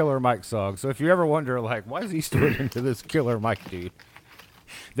from a Killer Mike song. So if you ever wonder, like, why is Eastwood into this Killer Mike dude?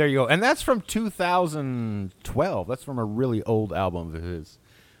 There you go. And that's from 2012. That's from a really old album of his.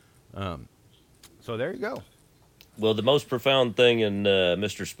 So there you go. Well, the most profound thing in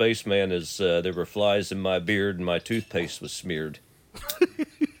Mr. Spaceman is there were flies in my beard and my toothpaste was smeared. I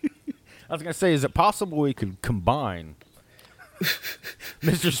was going to say, is it possible we could combine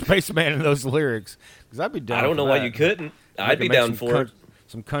Mr. Spaceman and those lyrics? Because I'd be down I don't know that. why you couldn't. I'd be down for it.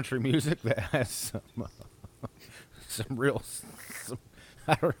 Some country music that has some real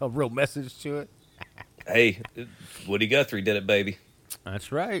message to it. Hey, Woody Guthrie did it, baby.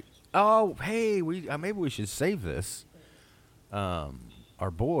 That's right. Oh, hey, maybe we should save this.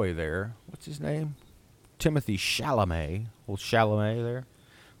 Our boy there, what's his name? Timothy Chalamet. Old Chalamet there.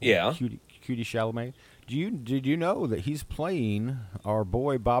 Yeah. Cutie Chalamet. Did you know that he's playing our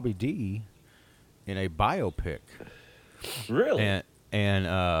boy Bobby D in a biopic? Really?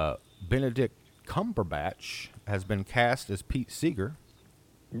 And Benedict Cumberbatch has been cast as Pete Seeger.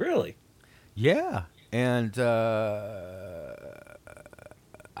 Really? Yeah. And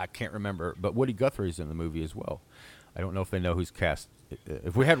I can't remember, but Woody Guthrie's in the movie as well. I don't know if they know who's cast.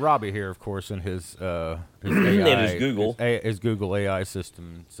 If we had Robbie here, of course, and his AI, his Google AI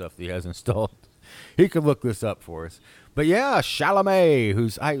system and stuff that he has installed, he could look this up for us. But yeah, Chalamet,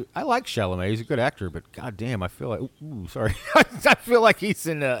 who's I like Chalamet. He's a good actor, but goddamn, I feel like sorry, I feel like he's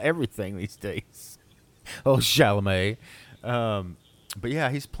in everything these days. Oh, Chalamet. But yeah,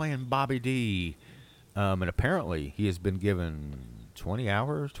 he's playing Bobby D, and apparently he has been given 20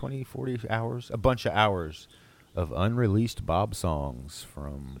 hours, 20, 40 hours, a bunch of hours of unreleased Bob songs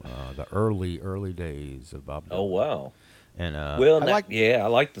from the early days of Bob Dylan. Oh, wow. And I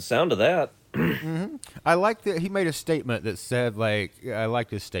like the sound of that. Mm-hmm. I like that he made a statement that said, like, I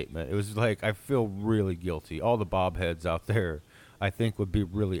liked his statement. It was like, I feel really guilty. All the Bob heads out there, I think, would be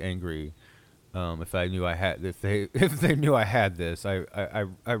really angry if they knew I had this. If they knew I had this. I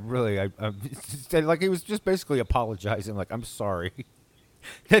like, he was just basically apologizing, like, I'm sorry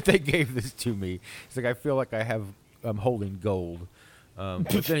that they gave this to me. It's like, I feel like I'm holding gold.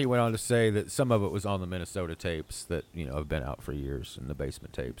 But then he went on to say that some of it was on the Minnesota tapes that, have been out for years, and the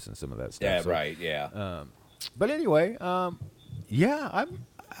basement tapes and some of that stuff. Yeah, right, yeah. But anyway, yeah,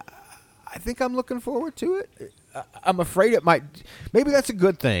 I think I'm looking forward to it. I'm afraid it might. Maybe that's a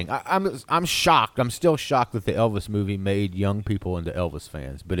good thing. I'm shocked. I'm still shocked that the Elvis movie made young people into Elvis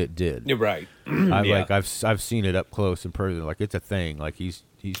fans, but it did. You're right. I've seen it up close and personal. Like, it's a thing. Like, he's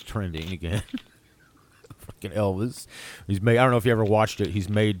trending again. Fucking Elvis. He's made. I don't know if you ever watched it. He's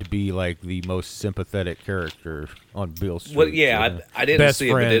made to be like the most sympathetic character on Bill Street. Well, yeah, I didn't see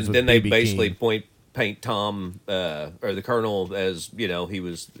it, but then they basically paint Tom or the Colonel as he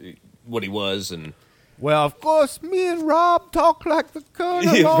was what he was, and well, of course, me and Rob talk like the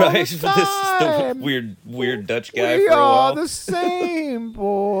Colonel all right. the time. This is the weird Dutch guy we for a while. are the same,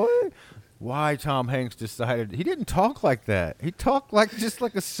 boy. Why Tom Hanks decided he didn't talk like that. He talked just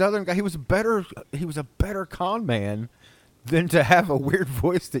like a Southern guy. He was a better con man than to have a weird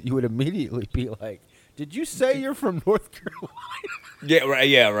voice that you would immediately be like, "Did you say you're from North Carolina?"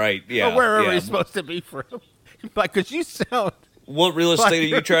 Yeah, right. Yeah, or wherever he's supposed to be from. Like, 'cause you sound. What real estate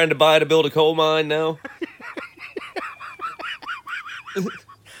are you trying to buy to build a coal mine now?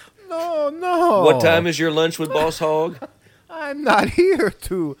 No. What time is your lunch with Boss Hogg? I'm not here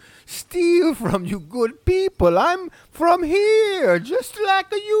to steal from you good people. I'm from here, just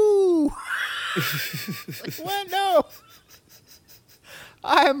like you. Well, no.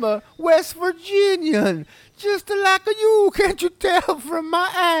 I'm a West Virginian, just like you. Can't you tell from my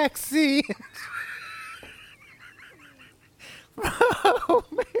accent? Oh,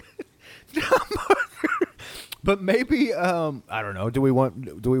 man. But maybe I don't know. Do we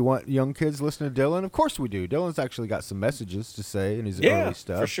want young kids listening to Dylan? Of course we do. Dylan's actually got some messages to say in his early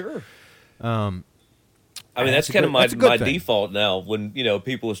stuff. For sure. I mean, that's kind of my default now when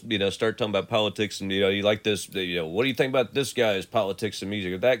people start talking about politics and you like this. What do you think about this guy's politics and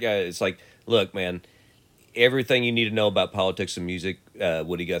music or that guy? It's like, look, man, everything you need to know about politics and music,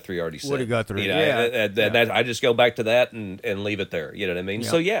 Woody Guthrie already said. Woody Guthrie, you know, I just go back to that and leave it there. You know what I mean? Yeah.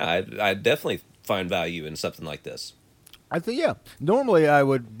 So yeah, I definitely find value in something like this. I think, yeah. Normally, I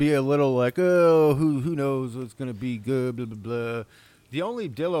would be a little like, oh, who knows what's going to be good, blah, blah, blah. The only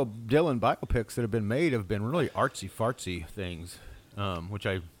Dylan biopics that have been made have been really artsy-fartsy things, which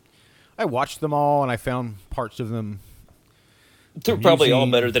I watched them all, and I found parts of them They're probably all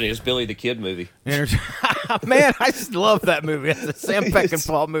better than his Billy the Kid movie. Man, I just love that movie. It's a Sam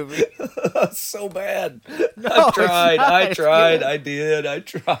Peckinpah movie. So bad. No, I tried. I tried. I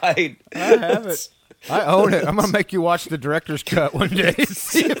have it. I own it. I'm gonna make you watch the director's cut one day.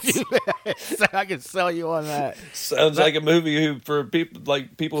 See if I can sell you on that. Sounds like a movie for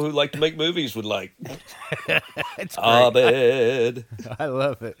people who like to make movies would like. It's Abed. I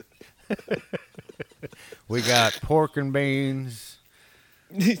love it. We got pork and beans,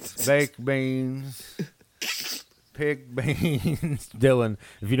 baked beans, pig beans. Dylan,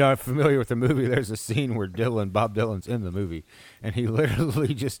 if you're not familiar with the movie, there's a scene where Bob Dylan's in the movie, and he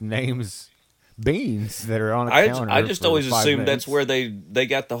literally just names beans that are on a counter. I just always assumed minutes. that's where they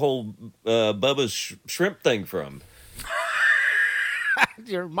got the whole Bubba's shrimp thing from.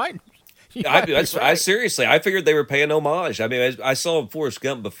 I seriously, I figured they were paying homage. I mean, I saw Forrest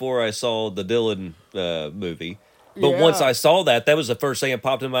Gump before I saw the Dylan movie, but once I saw that was the first thing that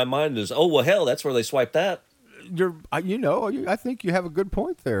popped in my mind is, oh well, hell, that's where they swiped that. I think you have a good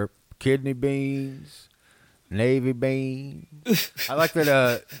point there. Kidney beans, navy beans. I like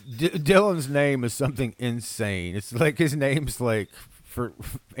that. Dylan's name is something insane. It's like his name's like for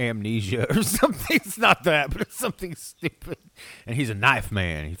amnesia or something. It's not that, but it's something stupid. And he's a knife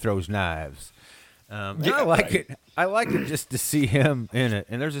man. He throws knives. I like it. I like it just to see him in it.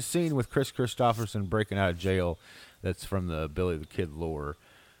 And there's a scene with Chris Christopherson breaking out of jail that's from the Billy the Kid lore.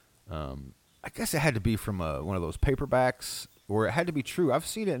 I guess it had to be from one of those paperbacks, or it had to be true. I've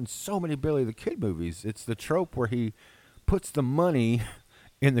seen it in so many Billy the Kid movies. It's the trope where he puts the money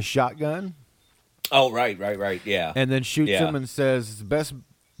in the shotgun. Oh, right, yeah. And then shoots him and says, best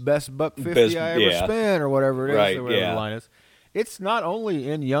 $1.50 I ever spent, or whatever it is, right, or whatever the line is. It's not only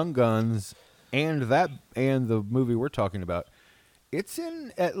in Young Guns and the movie we're talking about. It's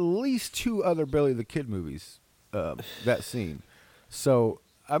in at least two other Billy the Kid movies, that scene. So,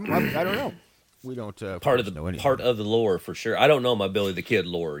 I don't know. We don't part of the lore for sure. I don't know my Billy the Kid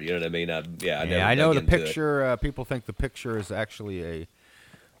lore. You know what I mean? I know the picture. People think the picture is actually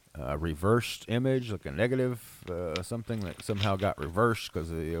a reversed image, like a negative, something that somehow got reversed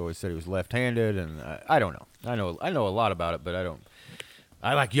because they always said he was left-handed, and I don't know. I know a lot about it, but I don't.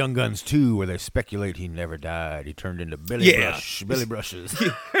 I like Young Guns 2, where they speculate he never died. He turned into Billy Brushes.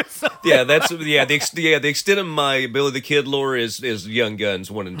 The extent of my Billy the Kid lore is Young Guns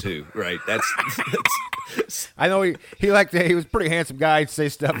 1 and 2, right? That's I know he was a pretty handsome guy. He'd say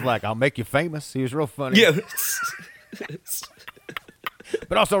stuff like, "I'll make you famous." He was real funny. Yeah.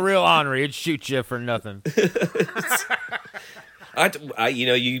 But also real ornery. He'd shoot you for nothing. You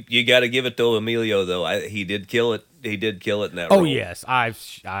got to give it to Emilio though. He did kill it. He did kill it in that. Oh role. yes, I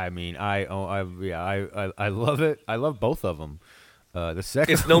love it. I love both of them. The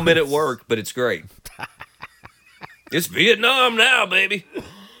second, it's no minute work, but it's great. It's Vietnam now, baby.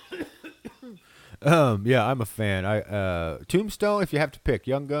 Yeah, I'm a fan. Tombstone. If you have to pick,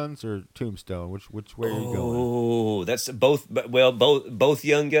 Young Guns or Tombstone, which way are you going? Oh, that's both. Well, both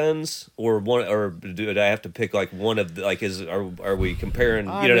Young Guns, or one, or do I have to pick like one of the, like? Are we comparing?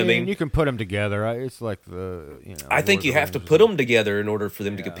 You know what I mean? You can put them together. It's like I think you have to put them together in order for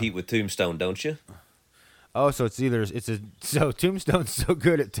them to compete with Tombstone, don't you? Oh, so so Tombstone's so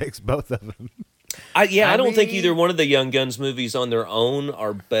good it takes both of them. I don't think either one of the Young Guns movies on their own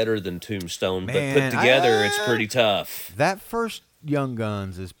are better than Tombstone, but put together, it's pretty tough. That first Young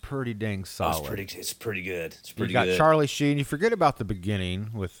Guns is pretty dang solid. It's pretty good. You got Charlie Sheen. You forget about the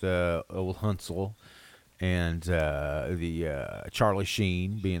beginning with old Hunsel and the Charlie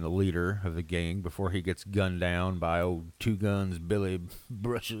Sheen being the leader of the gang before he gets gunned down by old Two Guns Billy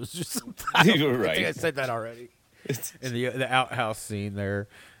Brushes or something. You're right. I think I said that already. In the outhouse scene there.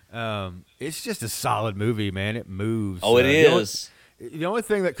 It's just a solid movie, man. It moves. Oh, it is. The only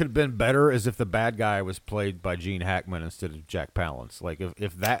thing that could have been better is if the bad guy was played by Gene Hackman instead of Jack Palance. Like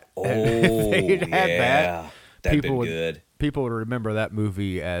if that, if they had that, people would remember that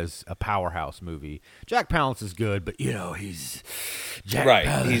movie as a powerhouse movie. Jack Palance is good, but he's Jack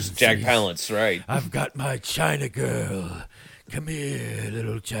Palance. He's Jack Palance, right? I've got my China girl. Come here,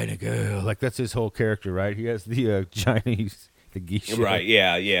 little China girl. Like that's his whole character, right? He has the Chinese. The geisha. Right,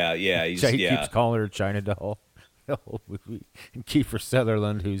 yeah. He keeps calling her China doll. old movie. And Kiefer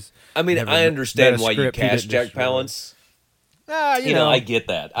Sutherland, who's I mean, I understand why you cast Jack Palance. You know, I get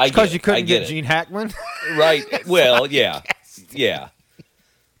that. Because you couldn't get Gene Hackman. Right. Well, yeah. Yeah.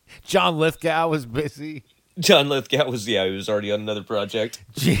 John Lithgow was busy. John Lithgow was, he was already on another project.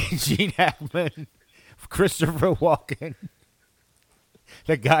 Gene Hackman, Christopher Walken,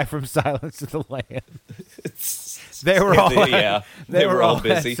 the guy from Silence of the Lambs. They were all they were all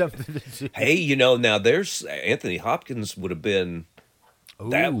busy. Something to do. Hey, now there's Anthony Hopkins would have been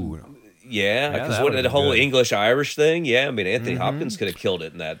that. Yeah, because the whole English-Irish thing, I mean, Anthony Hopkins could have killed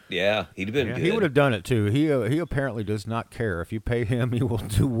it in that. Yeah, he'd have been good. He would have done it, too. He apparently does not care. If you pay him, he will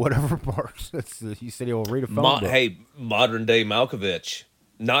do whatever parts. He said he will read a phone book. Hey, modern-day Malkovich.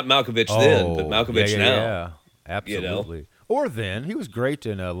 Not Malkovich then, but Malkovich now. Yeah, absolutely. Or then. He was great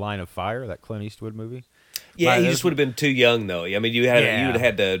in Line of Fire, that Clint Eastwood movie. Yeah, he just would have been too young, though. I mean, you would have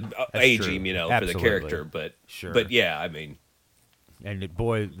had to age him, for the character. But, yeah, I mean... And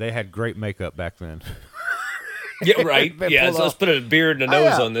boy, they had great makeup back then. Yeah, right. Yeah, so let's put a beard and a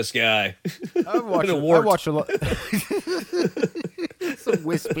nose on this guy. I watch a lot. Some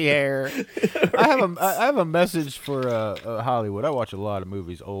wispy hair. I have a message for Hollywood. I watch a lot of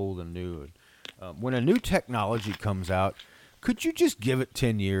movies, old and new. When a new technology comes out, could you just give it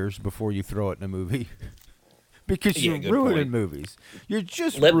 10 years before you throw it in a movie? Because you're ruining movies. You're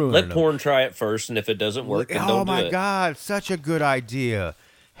just ruining them. Let porn try it first, and if it doesn't work, then don't do it. Oh, my God. Such a good idea.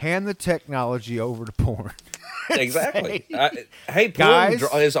 Hand the technology over to porn. Exactly.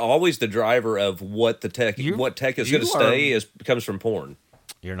 Porn is always the driver of what the tech, what tech is going to stay comes from porn.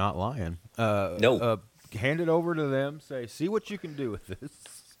 You're not lying. No. Hand it over to them. Say, see what you can do with this.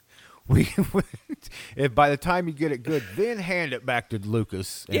 If by the time you get it good, then hand it back to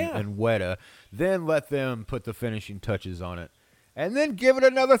Lucas and Weta. Then let them put the finishing touches on it. And then give it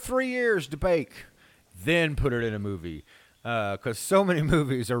another 3 years to bake. Then put it in a movie. Because so many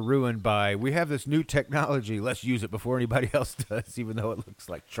movies are ruined by, we have this new technology, let's use it before anybody else does, even though it looks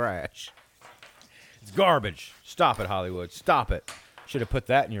like trash. It's garbage. Stop it, Hollywood. Stop it. Should have put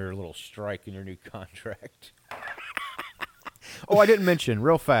that in your little strike in your new contract. Oh, I didn't mention,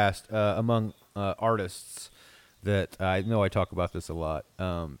 real fast, among artists that I know I talk about this a lot.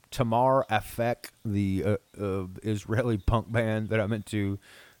 Tamar Afek, the Israeli punk band that I'm into,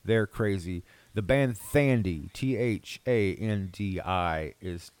 they're crazy. The band Thandi, Thandi,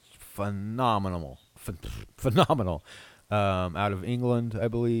 is phenomenal. Phenomenal. Out of England, I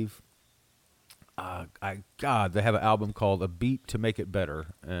believe. They have an album called A Beat to Make It Better,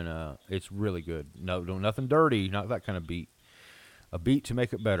 and it's really good. No, nothing dirty, not that kind of beat. A Beat to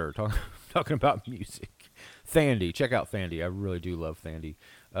Make It Better. Talking about music. Thandi. Check out Thandi. I really do love Thandi.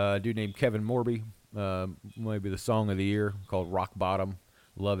 A dude named Kevin Morby. Maybe the song of the year called Rock Bottom.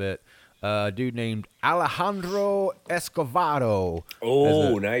 Love it. A dude named Alejandro Escovedo.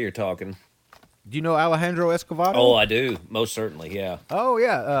 Oh, now you're talking. Do you know Alejandro Escovedo? Oh, I do. Most certainly, yeah. Oh,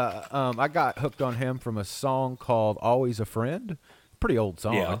 yeah. I got hooked on him from a song called Always a Friend. Pretty old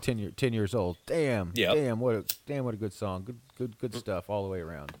song, like 10 years old. Damn, what a good song. Good stuff all the way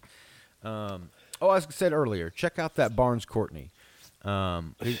around. As I said earlier, check out that Barnes Courtney.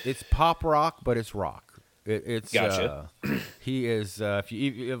 It's pop rock, but it's rock. It's gotcha. He is. If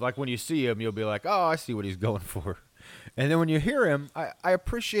you like when you see him, you'll be like, oh, I see what he's going for. And then when you hear him, I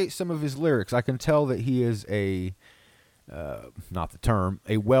appreciate some of his lyrics. I can tell that he is a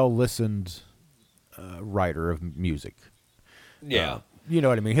well listened writer of music. Yeah. You know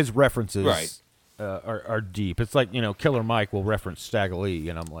what I mean? His references are deep. It's like, Killer Mike will reference Stagger Lee,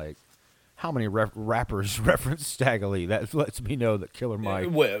 and I'm like, how many rappers reference Stagger Lee? That lets me know that Killer Mike,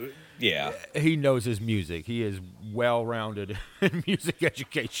 he knows his music. He is well-rounded in music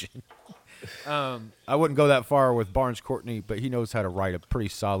education. I wouldn't go that far with Barnes Courtney, but he knows how to write a pretty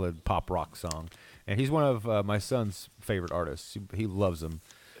solid pop rock song. And he's one of my son's favorite artists. He loves him,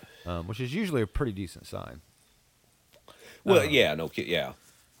 which is usually a pretty decent sign. Well, What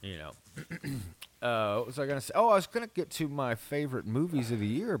was I going to say? Oh, I was going to get to my favorite movies of the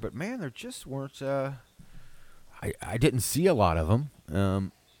year, but man, there just weren't. I didn't see a lot of them,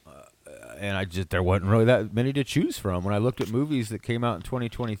 and there wasn't really that many to choose from. When I looked at movies that came out in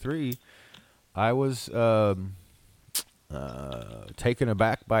 2023, I was taken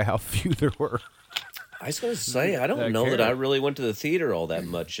aback by how few there were. I was going to say, I don't know that I really went to the theater all that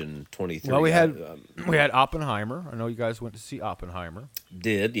much in 23. Well, we had Oppenheimer. I know you guys went to see Oppenheimer.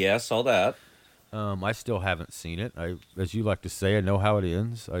 Saw that. I still haven't seen it. As you like to say, I know how it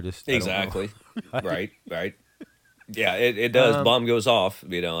ends. Exactly. Right. Yeah, it does. Bomb goes off.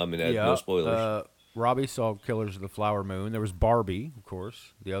 No spoilers. Robbie saw Killers of the Flower Moon. There was Barbie, of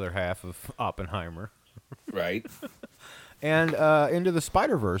course, the other half of Oppenheimer. Right. And Into the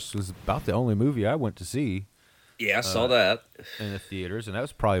Spider-Verse was about the only movie I went to see. Yeah, I saw that in the theaters, and that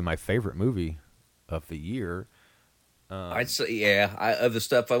was probably my favorite movie of the year. I'd say, yeah, of the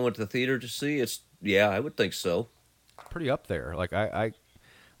stuff I went to the theater to see, I would think so. Pretty up there. Like I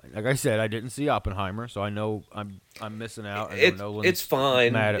said, I didn't see Oppenheimer, so I know I'm missing out. I know Nolan's it's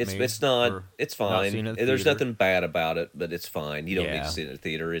fine. Mad at me it's not. It's fine. not There's nothing bad about it, but it's fine. You don't need Yeah. to see it in the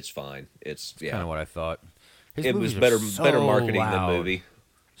theater. It's fine. It's kind of what I thought. His It was movies are better so marketing loud. than movie.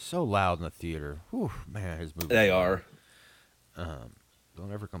 So loud in the theater. Whew, man, his movies. They are.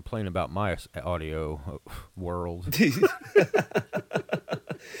 Don't ever complain about my audio world.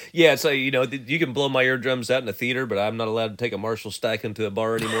 Yeah, so you can blow my eardrums out in the theater, but I'm not allowed to take a Marshall stack into a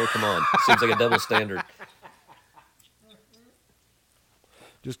bar anymore. Come on, seems like a double standard.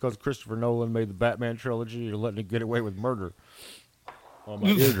 Just because Christopher Nolan made the Batman trilogy, you're letting him get away with murder on my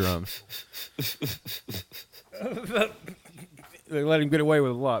eardrums. They let him get away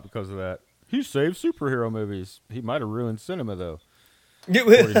with a lot because of that. He saved superhero movies. He might have ruined cinema, though.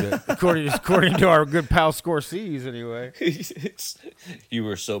 According to our good pal Scorsese, anyway. You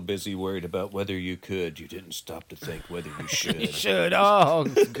were so busy worried about whether you could, you didn't stop to think whether you should. You should. Oh,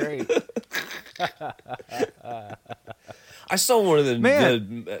 great. I saw one of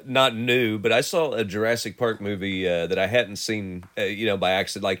the not new, but I saw a Jurassic Park movie that I hadn't seen, by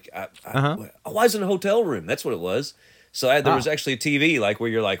accident. Like, I was in a hotel room. That's what it was. So there was actually a TV, like where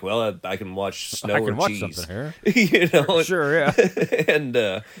you're like, well, I can watch snow or watch cheese. Something here. Sure, yeah.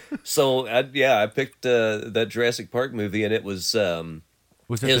 And so I picked that Jurassic Park movie, and it was it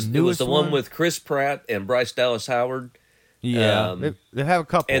the one with Chris Pratt and Bryce Dallas Howard. Yeah, they have a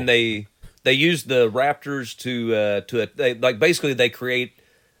couple, and they used the raptors they create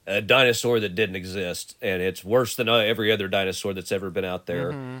a dinosaur that didn't exist, and it's worse than every other dinosaur that's ever been out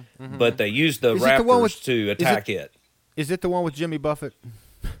there. But they used the raptors to attack it. Is it the one with Jimmy Buffett?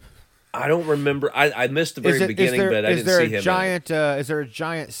 I don't remember. I missed the very beginning, but I didn't see him. Is there a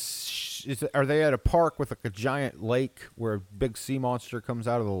giant? Are they at a park with a giant lake where a big sea monster comes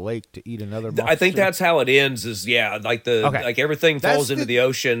out of the lake to eat another monster? I think that's how it ends. Like everything falls into the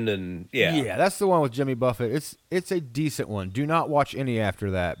ocean, and yeah, that's the one with Jimmy Buffett. It's a decent one. Do not watch any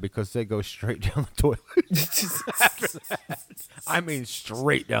after that because they go straight down the toilet. I mean,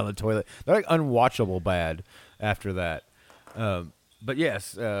 straight down the toilet. They're like unwatchable bad after that. But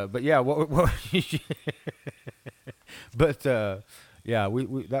yes, but yeah, we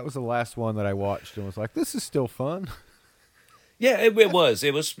that was the last one that I watched and was like, this is still fun. Yeah, it was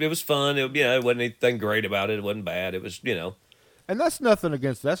fun. It wasn't anything great about it. It wasn't bad. It was, And that's nothing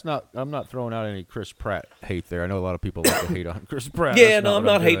against. I'm not throwing out any Chris Pratt hate there. I know a lot of people like to hate on Chris Pratt. Yeah, I'm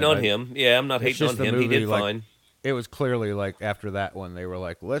not hating on him. Yeah, I'm not hating on him. He did fine. It was clearly like after that one, they were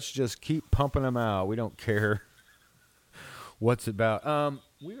like, let's just keep pumping him out. We don't care what's about.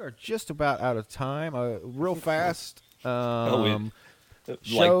 We are just about out of time. Real fast.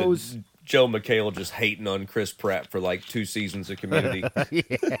 Shows. Like Joe McHale just hating on Chris Pratt for like 2 seasons of Community.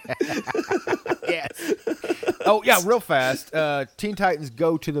 Yes. Oh yeah, real fast. Teen Titans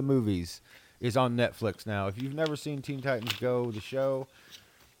Go to the Movies is on Netflix now. If you've never seen Teen Titans Go, the show,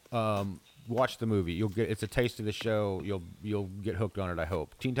 watch the movie. It's a taste of the show. You'll get hooked on it, I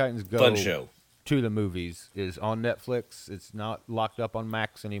hope. Teen Titans Go Fun show. To the Movies is on Netflix. It's not locked up on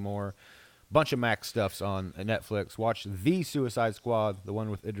Max anymore. Bunch of Max stuff's on Netflix. Watch The Suicide Squad, the one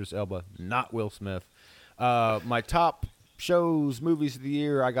with Idris Elba, not Will Smith. My top shows, movies of the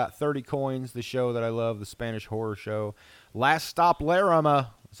year, I got 30 Coins, the show that I love, the Spanish horror show. Last Stop Larama.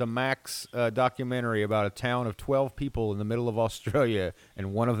 It's a Max documentary about a town of 12 people in the middle of Australia,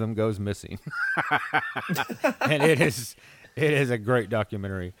 and one of them goes missing. And it is a great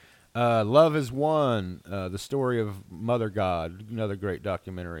documentary. Love is One, the story of Mother God, another great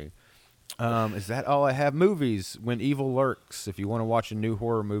documentary. Is that all I have? Movies, When Evil Lurks. If you want to watch a new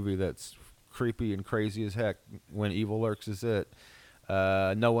horror movie that's creepy and crazy as heck, When Evil Lurks is it.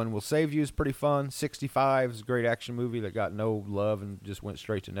 No One Will Save You is pretty fun. 65 is a great action movie that got no love and just went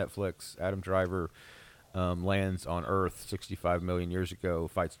straight to Netflix. Adam Driver lands on Earth 65 million years ago,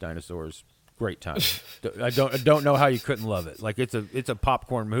 fights dinosaurs. Great time. I don't know how you couldn't love it. Like it's a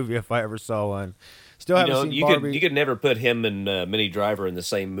popcorn movie if I ever saw one. Still haven't seen Barbie. You could never put him and Minnie Driver in the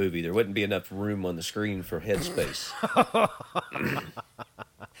same movie. There wouldn't be enough room on the screen for headspace.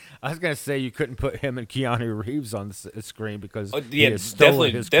 I was gonna say you couldn't put him and Keanu Reeves on the screen because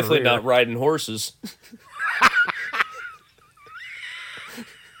definitely not riding horses.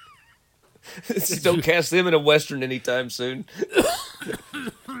 Don't cast them in a Western anytime soon.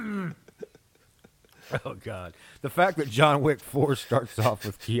 Oh God! The fact that John Wick 4 starts off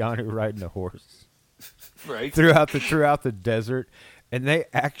with Keanu riding a horse. right throughout the desert, and they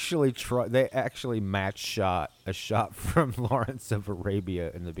actually match shot a shot from Lawrence of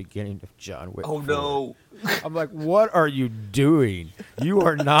Arabia in the beginning of John Wick. Oh no! I'm like, what are you doing? You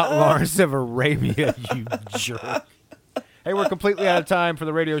are not Lawrence of Arabia, you jerk. Hey, we're completely out of time for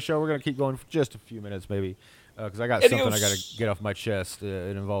the radio show. We're gonna keep going for just a few minutes, maybe. Because I got something I got to get off my chest.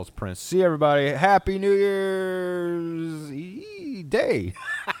 It involves Prince. See everybody. Happy New Year's Day.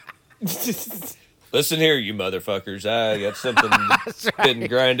 Listen here, you motherfuckers. I got something that's been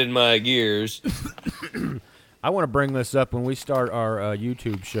grinding my gears. I want to bring this up when we start our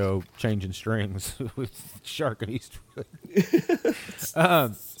YouTube show, Changing Strings, with Shark and Eastwood. This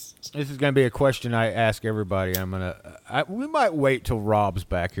is going to be a question I ask everybody. We might wait till Rob's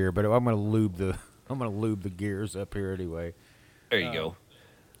back here, but I'm going to lube the gears up here anyway. There you go.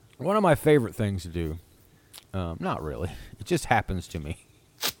 One of my favorite things to do, not really, it just happens to me.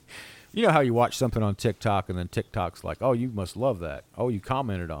 You know how you watch something on TikTok and then TikTok's like, oh, you must love that. Oh, you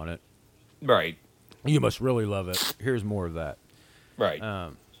commented on it. Right. You must really love it. Here's more of that.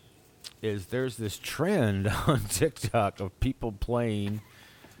 Right. There's this trend on TikTok of people playing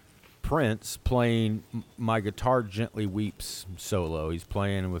Prince playing My Guitar Gently Weeps solo. He's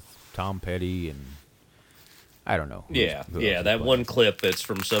playing with Tom Petty and I don't know. That one clip that's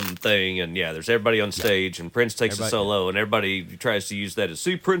from something, and there's everybody on stage, and Prince takes a solo, and everybody tries to use that as,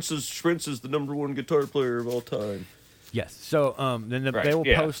 see, Prince is the #1 guitar player of all time. Yes. So then they will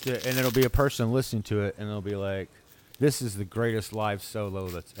post it, and it'll be a person listening to it, and they'll be like, this is the greatest live solo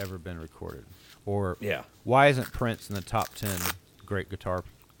that's ever been recorded. Or, why isn't Prince in the top 10 great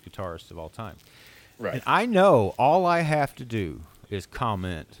guitarists of all time? Right. And I know all I have to do is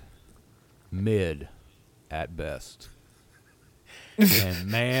comment mid at best. And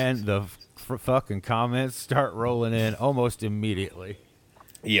man, the fucking comments start rolling in almost immediately.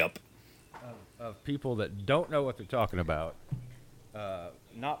 Yep. Of people that don't know what they're talking about,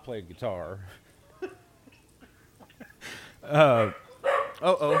 not played guitar.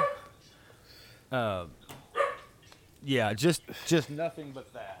 Yeah, just nothing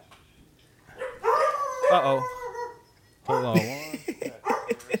but that. Hold on.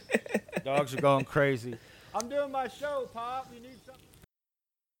 Dogs are going crazy. I'm doing my show, Pop. You need something?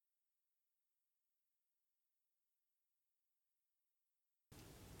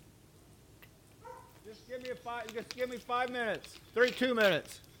 Just give me 5 minutes. 2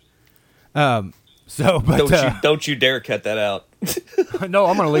 minutes. Don't you dare cut that out. No,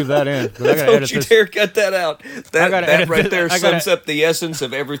 I'm going to leave that in. Don't you dare cut that out. That right there sums up the essence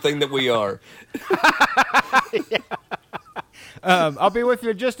of everything that we are. I'll be with you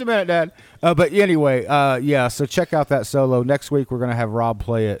in just a minute, Dad. But anyway, so check out that solo. Next week, we're going to have Rob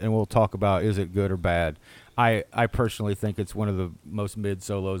play it, and we'll talk about is it good or bad. I personally think it's one of the most mid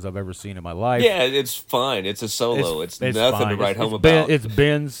solos I've ever seen in my life. Yeah, it's fine. It's a solo. It's nothing to write home about. It's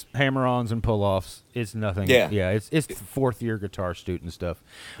bends, hammer-ons, and pull-offs. It's nothing. Yeah. It's fourth-year guitar student stuff.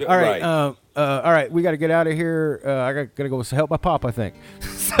 All right. All right. We got to get out of here. I got to go help my pop, I think.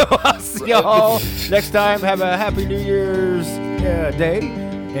 So I'll see y'all next time. Have a happy New Year's Day,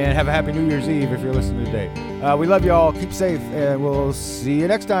 and have a happy New Year's Eve if you're listening today. We love y'all. Keep safe, and we'll see you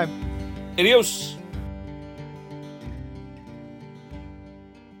next time. Adios.